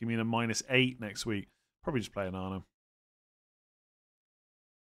 Would likely mean a -8 next week. Probably just play Onana.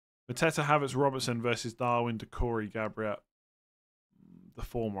 Mateta, Havertz, Robertson versus Darwin, Decore, Gabriel. The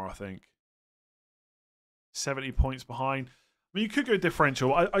former, I think. 70 points behind. I mean, you could go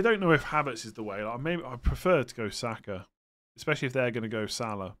differential. I don't know if Havertz is the way. Like, maybe I prefer to go Saka, especially if they're going to go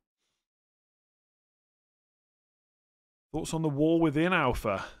Salah. Thoughts on the war within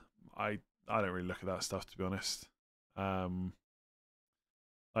Alpha? I don't really look at that stuff, to be honest. Like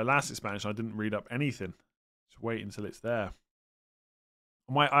last expansion, I didn't read up anything. Just wait until it's there.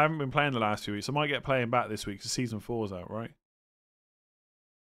 I haven't been playing the last 2 weeks. I might get playing back this week because Season 4's out, right?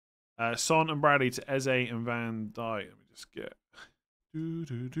 Son and Bradley to Eze and Van Dijk. Let me just get...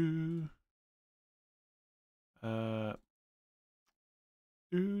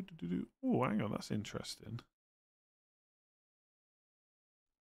 Oh, hang on. That's interesting.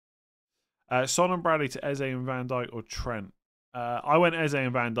 Son and Bradley to Eze and Van Dijk or Trent. I went Eze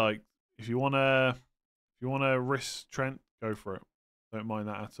and Van Dijk. If you wanna risk Trent, go for it. Don't mind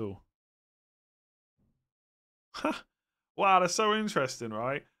that at all. Wow, that's so interesting,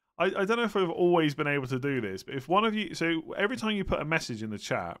 right? I don't know if I've always been able to do this, but if one of you... So every time you put a message in the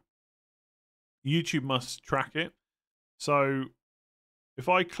chat, YouTube must track it. So if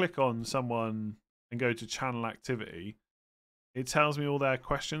I click on someone and go to channel activity, it tells me all their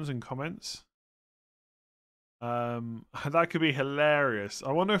questions and comments. That could be hilarious.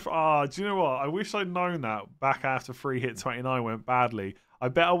 I wonder if... do you know what? I wish I'd known that back after Free Hit 29 went badly. I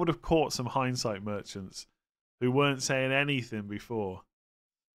bet I would have caught some hindsight merchants who weren't saying anything before.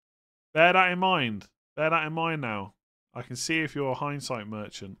 Bear that in mind. Bear that in mind now. I can see if you're a hindsight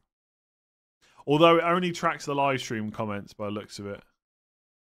merchant. Although it only tracks the live stream comments by the looks of it.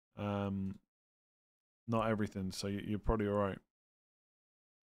 Not everything, so you're probably alright.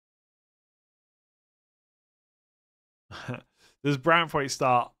 Does Branthwaite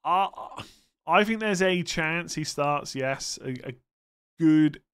start? I think there's a chance he starts, yes. A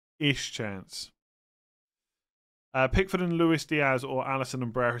good-ish chance. Pickford and Luis Diaz or Allison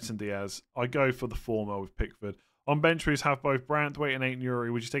and Brereton Diaz. I go for the former with Pickford. On bench boost, have both Branthwaite and Aiton Uri.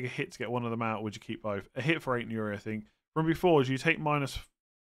 Would you take a hit to get one of them out, or would you keep both? A hit for Aiton Uri, I think. From before, do you take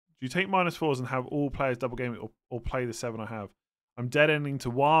 -4s and have all players double game it, or play the 7 I have? I'm dead ending to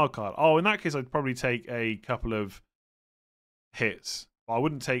wildcard. Oh, in that case, I'd probably take a couple of hits. But I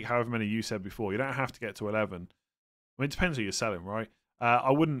wouldn't take however many you said before. You don't have to get to 11. I mean, it depends who you're selling, right?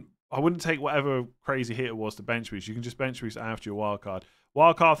 I wouldn't take whatever crazy hit it was to bench boost. You can just bench boost after your wildcard.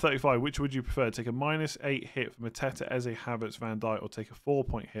 Wildcard 35, which would you prefer? Take a -8 hit for Mateta, Eze, Havertz, Van Dijk, or take a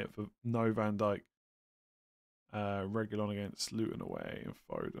 4-point hit for no Van Dijk? Regulon against Luton away and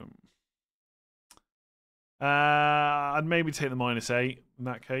Foden. I'd maybe take the -8 in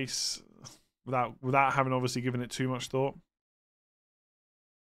that case, without having obviously given it too much thought.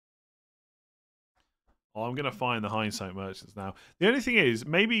 Oh, I'm going to find the hindsight merchants now. The only thing is,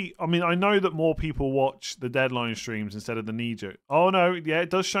 maybe, I mean, I know that more people watch the deadline streams instead of the knee-jerk. Oh, no, yeah, it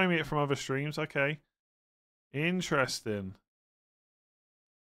does show me it from other streams. Okay. Interesting.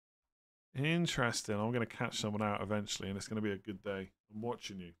 Interesting. I'm going to catch someone out eventually, and it's going to be a good day. I'm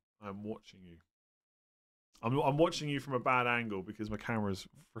watching you. I'm watching you. I'm watching you from a bad angle because my camera's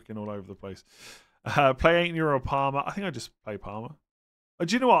freaking all over the place. Play €8 Palmer. I think I just play Palmer.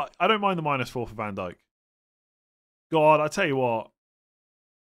 Do you know what? I don't mind the -4 for Van Dijk. God, I tell you what,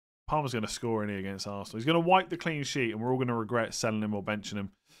 Palmer's going to score in here against Arsenal. He's going to wipe the clean sheet, and we're all going to regret selling him or benching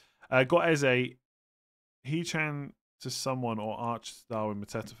him. Got Eze, Hechan to someone, or Archer to Darwin,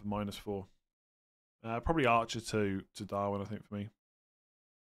 Mateta for -4. Probably Archer to Darwin, I think, for me.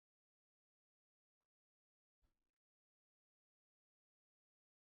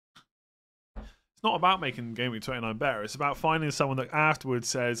 It's not about making Game Week 29 better. It's about finding someone that afterwards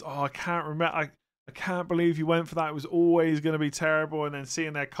says, oh, I can't remember. I can't believe you went for that. It was always going to be terrible. And then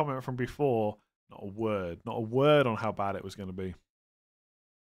seeing their comment from before, not a word on how bad it was going to be.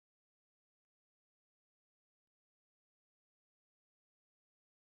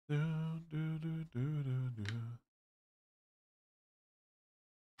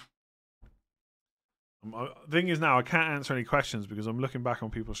 The thing is now, I can't answer any questions because I'm looking back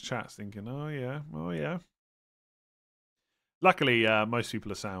on people's chats thinking, oh yeah, oh yeah. Luckily, most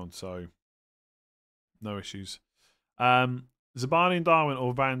people are sound, so no issues. Zabani and Darwin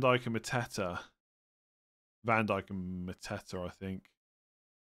or Van Dijk and Mateta? Van Dijk and Mateta, I think.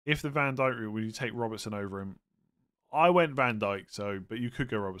 If the Van Dijk route, would you take Robertson over him? I went Van Dijk, but you could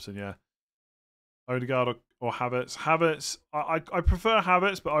go Robertson, yeah. Odegaard or Havertz. Havertz, I prefer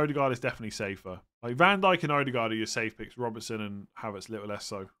Havertz, but Odegaard is definitely safer. Like Van Dijk and Odegaard are your safe picks. Robertson and Havertz a little less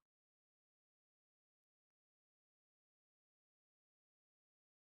so.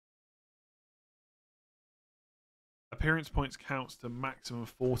 Appearance points counts to maximum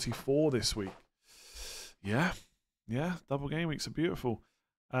 44 this week. Yeah. Yeah, double game weeks are beautiful.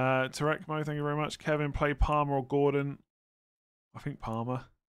 Tarek Mo, thank you very much. Kevin, play Palmer or Gordon? I think Palmer.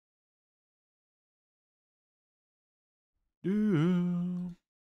 It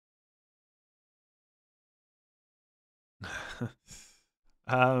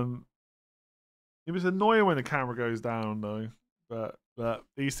was annoying when the camera goes down though, but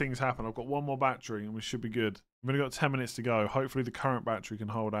these things happen. I've got one more battery and we should be good. We've only got 10 minutes to go. Hopefully the current battery can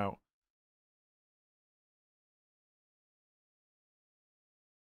hold out.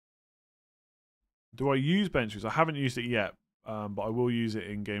 Do I use benches? I haven't used it yet, but I will use it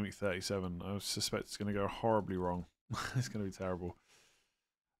in Game Week 37. I suspect it's going to go horribly wrong. It's going to be terrible.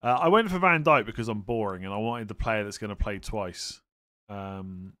 I went for Van Dijk because I'm boring and I wanted the player that's going to play twice. I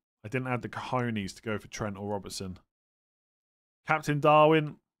didn't have the cojones to go for Trent or Robertson. Captain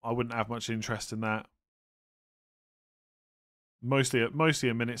Darwin, I wouldn't have much interest in that. Mostly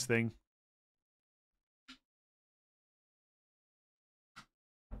a minutes thing.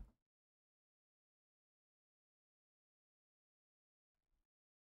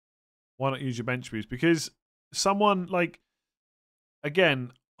 Why not use your bench boost? Because someone like,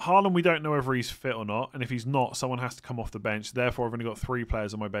 again, Haaland, we don't know whether he's fit or not. And if he's not, someone has to come off the bench. Therefore, I've only got 3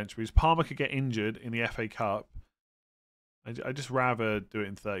 players on my bench boost. Palmer could get injured in the FA Cup. I'd just rather do it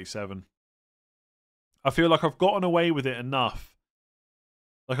in 37. I feel like I've gotten away with it enough.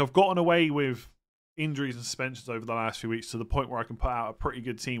 Like I've gotten away with injuries and suspensions over the last few weeks to the point where I can put out a pretty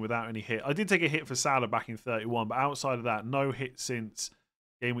good team without any hit. I did take a hit for Salah back in 31, but outside of that, no hit since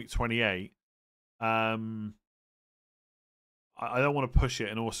Game Week 28. I don't want to push it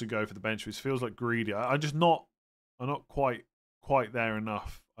and also go for the bench, which feels like greedy. I'm not quite there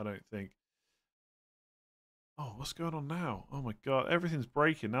enough, I don't think. Oh, what's going on now? Oh my god, everything's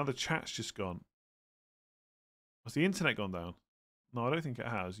breaking. Now the chat's just gone. Has the internet gone down? No, I don't think it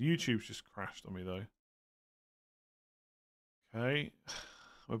has. YouTube's just crashed on me though. Okay,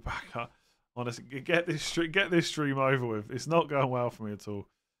 we're back up. Honestly, get this stream over with. It's not going well for me at all.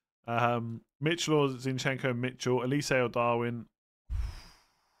 Mitchell or Zinchenko, Mitchell, Elise or Darwin. I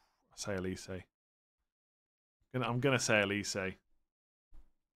say Elise. I'm gonna say Elise.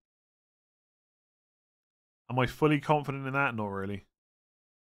 Am I fully confident in that? Not really.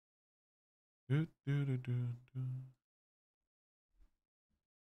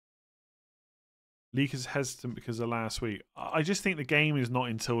 Leak is hesitant because of last week. I just think the game is not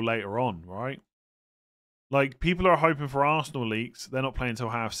until later on, right? Like, people are hoping for Arsenal leaks. They're not playing until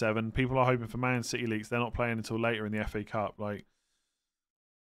 7:30. People are hoping for Man City leaks. They're not playing until later in the FA Cup. Like,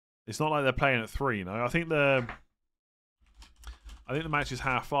 it's not like they're playing at 3, you know? I think the match is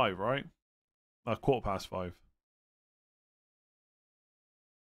 5:30, right? 5:15.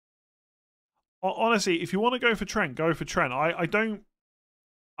 Honestly, if you want to go for Trent, go for Trent. I don't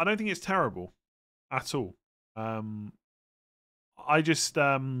think it's terrible at all. I just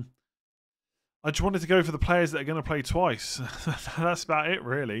wanted to go for the players that are going to play twice. That's about it,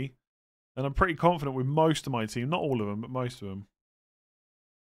 really. And I'm pretty confident with most of my team. Not all of them, but most of them.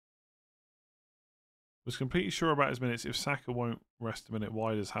 Was completely sure about his minutes. If Saka won't rest a minute,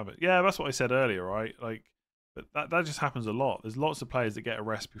 why does have it? Yeah, that's what I said earlier, right? Like, but that just happens a lot. There's lots of players that get a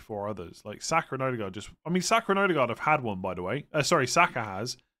rest before others. Like Saka and Odegaard Saka and Odegaard have had one, by the way. Sorry, Saka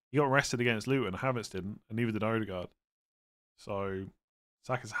has. He got rested against Luton. Havertz didn't, and neither did Odegaard. So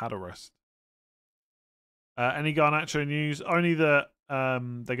Saka's had a rest. Any Garnacho news? Only that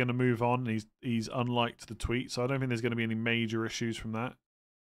they're going to move on. He's unliked the tweet, so I don't think there's going to be any major issues from that.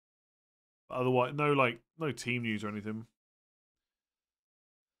 But otherwise, no team news or anything.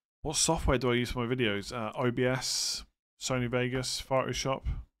 What software do I use for my videos? OBS, Sony Vegas, Photoshop.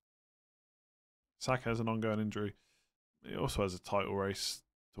 Saka has an ongoing injury. He also has a title race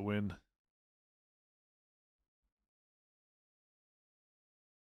to win.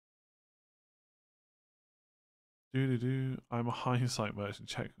 I'm a hindsight merchant.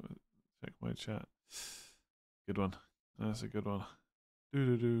 Check my chat. Good one. That's a good one.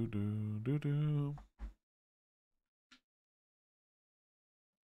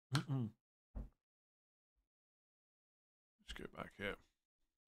 Let's go back here.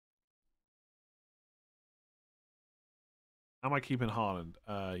 Am I keeping Haaland?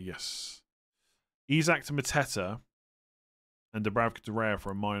 Yes. Isak to Mateta and Dubravka to Rare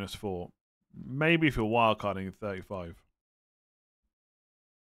for a -4. Maybe if you're wildcarding at 35.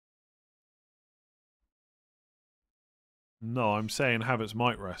 No, I'm saying Havertz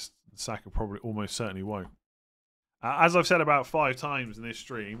might rest. Saka probably almost certainly won't. As I've said about 5 times in this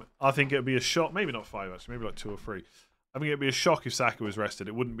stream, I think it would be a shock. Maybe not 5 actually, maybe like 2 or 3. I think it'd be a shock if Saka was rested.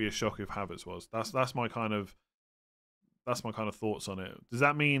 It wouldn't be a shock if Havertz was. That's my kind of thoughts on it. Does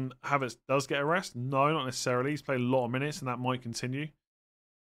that mean Havertz does get a rest? No, not necessarily. He's played a lot of minutes, and that might continue.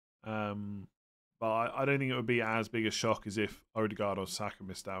 But I don't think it would be as big a shock as if Odegaard or Saka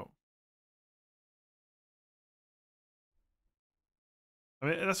missed out. I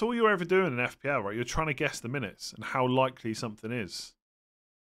mean, that's all you're ever doing in FPL, right? You're trying to guess the minutes and how likely something is.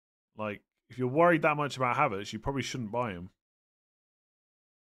 Like, if you're worried that much about Havertz, you probably shouldn't buy him.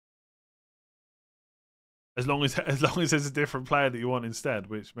 As long as there's a different player that you want instead,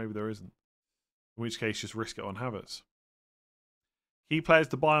 which maybe there isn't. In which case, just risk it on Havertz. Key players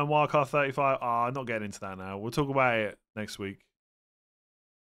to buy on Wildcard 35. I'm not getting into that now. We'll talk about it next week.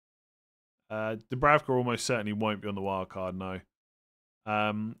 Dubravka almost certainly won't be on the wildcard, no.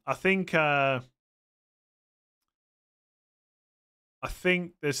 I think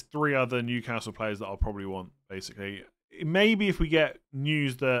there's 3 other Newcastle players that I'll probably want, basically. Maybe if we get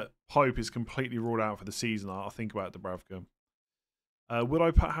news that Pope is completely ruled out for the season, I'll think about Dubravka. Would I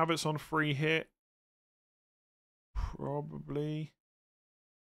put Havertz on free hit? Probably.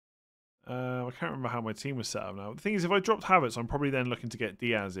 I can't remember how my team was set up now. The thing is, if I dropped Havertz, I'm probably then looking to get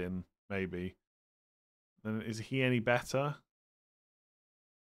Diaz in, maybe. Then is he any better?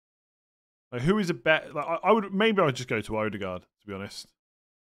 Like, who is a bet? Like, I would just go to Odegaard, to be honest.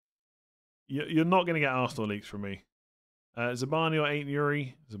 You're not going to get Arsenal leaks from me. Zabani or 8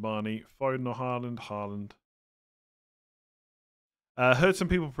 Yuri? Zabani. Foden or Haaland? Haaland. Heard some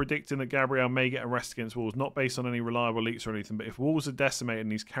people predicting that Gabriel may get a rest against Wolves, not based on any reliable leaks or anything, but if Wolves are decimated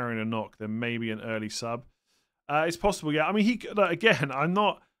and he's carrying a knock, then maybe an early sub. It's possible, yeah. I mean, again,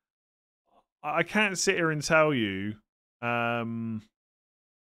 I can't sit here and tell you.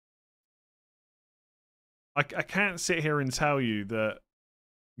 I can't sit here and tell you that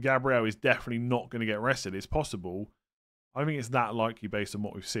Gabriel is definitely not going to get rested. It's possible. I don't think it's that likely based on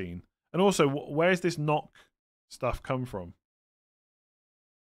what we've seen. And also, where's this knock stuff come from?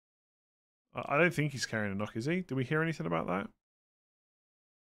 I don't think he's carrying a knock, is he? Did we hear anything about that?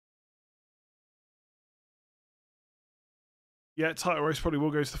 Yeah, title race probably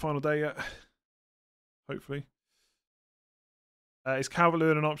will go to the final day yet. Hopefully. Is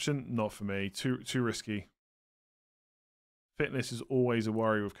Calvert-Lewin an option? Not for me. Too risky. Fitness is always a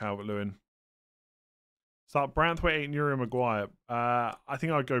worry with Calvert-Lewin. Start Branthwaite and Uri Maguire. I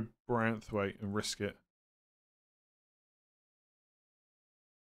think I'd go Branthwaite and risk it.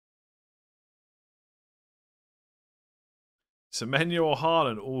 Semenyo or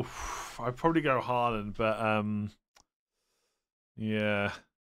Haaland? Oof, I'd probably go Haaland, but yeah,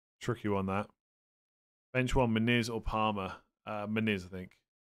 tricky one that. Bench one, Meniz or Palmer? Meniz, I think.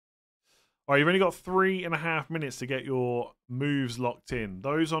 All right, you've only got 3.5 minutes to get your moves locked in.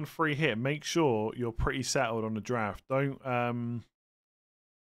 Those on free hit, make sure you're pretty settled on the draft. Don't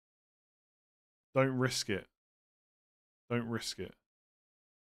risk it. Don't risk it.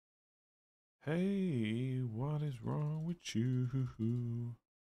 Hey, what is wrong with you?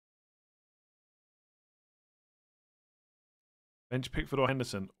 Bench Pickford or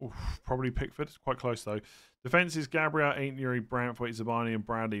Henderson? Oof, probably Pickford. It's quite close though. Defense is Gabriel, Ain't-Nuri, Branthwaite, Zabani, and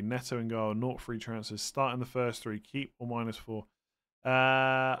Bradley. Neto and goal. 0 free transfers. Starting the first 3. Keep or -4.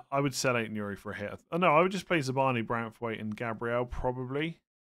 I would sell Ain't-Nuri for a hit. Oh no, I would just play Zabani, Branthwaite, and Gabriel probably.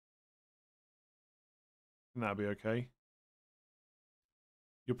 And that'd be okay.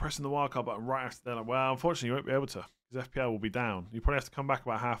 You're pressing the wildcard button right after that. Well, unfortunately, you won't be able to because FPL will be down. You probably have to come back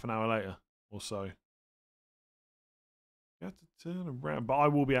about half an hour later or so. You have to turn around, but I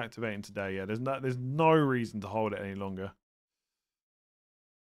will be activating today. Yeah, there's no reason to hold it any longer.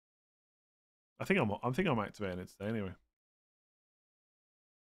 I think I'm activating it today anyway.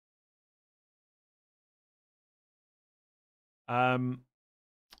 Hang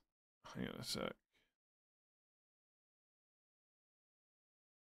on a sec.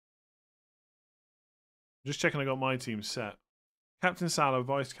 Just checking I got my team set. Captain Salah,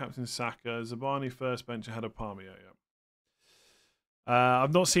 Vice Captain Saka, Zabani first bench ahead of Palmer. Yeah.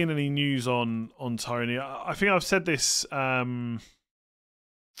 I've not seen any news on Tony. I think I've said this. I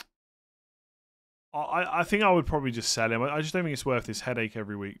think I would probably just sell him. I just don't think it's worth this headache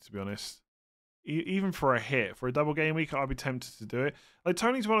every week, to be honest. Even for a hit, for a double game week, I'd be tempted to do it. Like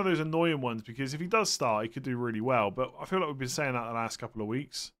Tony's one of those annoying ones because if he does start, he could do really well. But I feel like we've been saying that the last couple of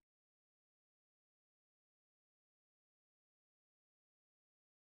weeks.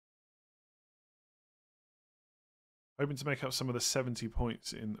 Hoping to make up some of the 70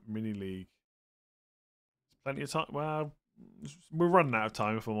 points in mini league. Plenty of time. Well, we're running out of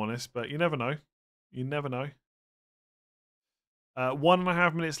time if I'm honest, but you never know. You never know.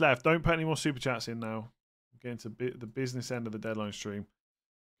 1.5 minutes left. Don't put any more super chats in now. Getting to the business end of the deadline stream.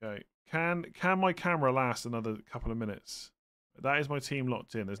 Okay. Can my camera last another couple of minutes? That is my team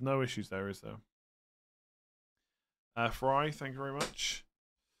locked in. There's no issues there, is there? Fry, thank you very much.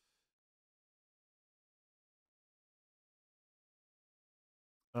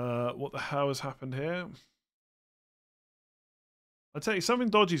 What the hell has happened here? I'll tell you, something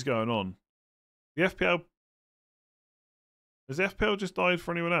dodgy's going on. The FPL... Has the FPL just died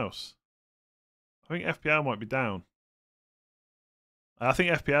for anyone else? I think FPL might be down. I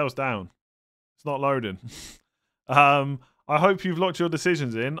think FPL's down. It's not loading. I hope you've locked your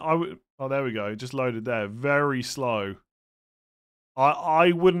decisions in. Oh, there we go. Just loaded there. Very slow.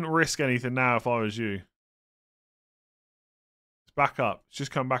 I wouldn't risk anything now if I was you. It's back up. It's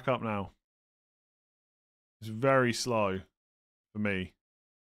just come back up now. It's very slow for me.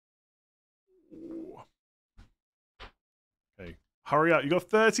 Okay. Hurry up. You've got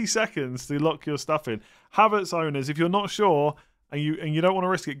 30 seconds to lock your stuff in. Havertz owners, if you're not sure and you don't want to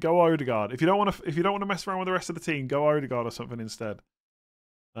risk it, go Odegaard. If you don't want to mess around with the rest of the team, go Odegaard or something instead.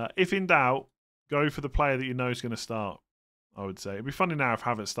 If in doubt, go for the player that you know is going to start. I would say it'd be funny now if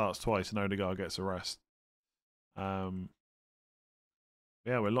Havertz starts twice and Odegaard gets a rest.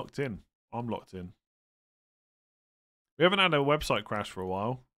 Yeah, we're locked in. I'm locked in. We haven't had a website crash for a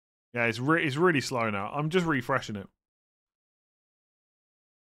while. Yeah, it's really slow now. I'm just refreshing it.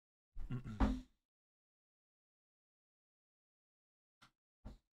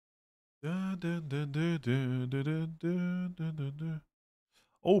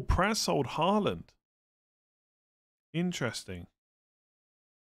 Oh, Praz sold Haaland. Interesting.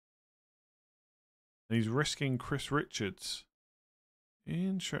 And he's risking Chris Richards.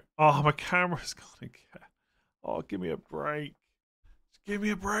 Oh, my camera's gonna get... Oh, give me a break. Just give me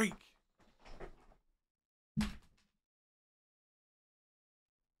a break.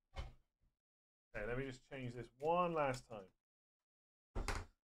 Okay, let me just change this one last time. I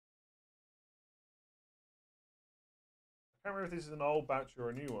can't remember if this is an old battery or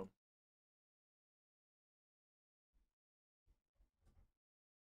a new one.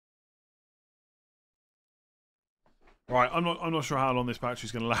 Right, I'm not sure how long this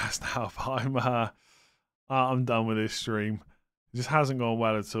battery's going to last now, but I'm done with this stream. It just hasn't gone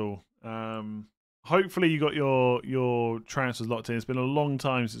well at all. Hopefully you got your transfers locked in. It's been a long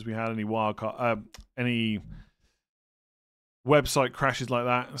time since we had any wildcard, any website crashes like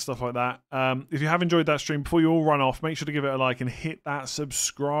that and stuff like that. If you have enjoyed that stream, before you all run off, make sure to give it a like and hit that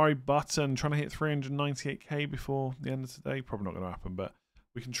subscribe button. Trying to hit 398k before the end of today. Probably not going to happen, but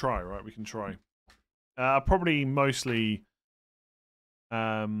we can try, right? We can try. Probably mostly.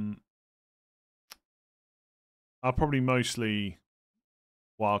 I'll probably mostly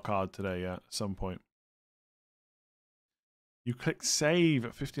wildcard today, yeah, at some point. You click save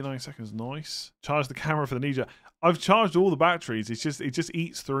at 59 seconds. Nice. Charge the camera for the Ninja. I've charged all the batteries. It just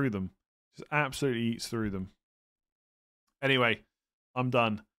eats through them. Just absolutely eats through them. Anyway, I'm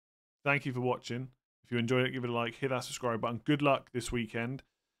done. Thank you for watching. If you enjoyed it, give it a like. Hit that subscribe button. Good luck this weekend.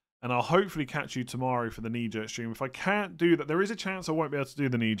 And I'll hopefully catch you tomorrow for the knee-jerk stream. If I can't do that, there is a chance I won't be able to do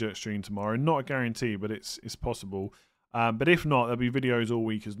the knee-jerk stream tomorrow. Not a guarantee, but it's possible. But if not, there'll be videos all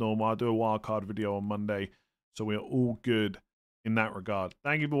week as normal. I'll do a wildcard video on Monday. So we're all good in that regard.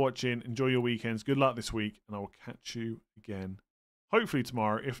 Thank you for watching. Enjoy your weekends. Good luck this week. And I will catch you again, hopefully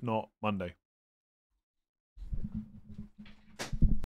tomorrow, if not Monday.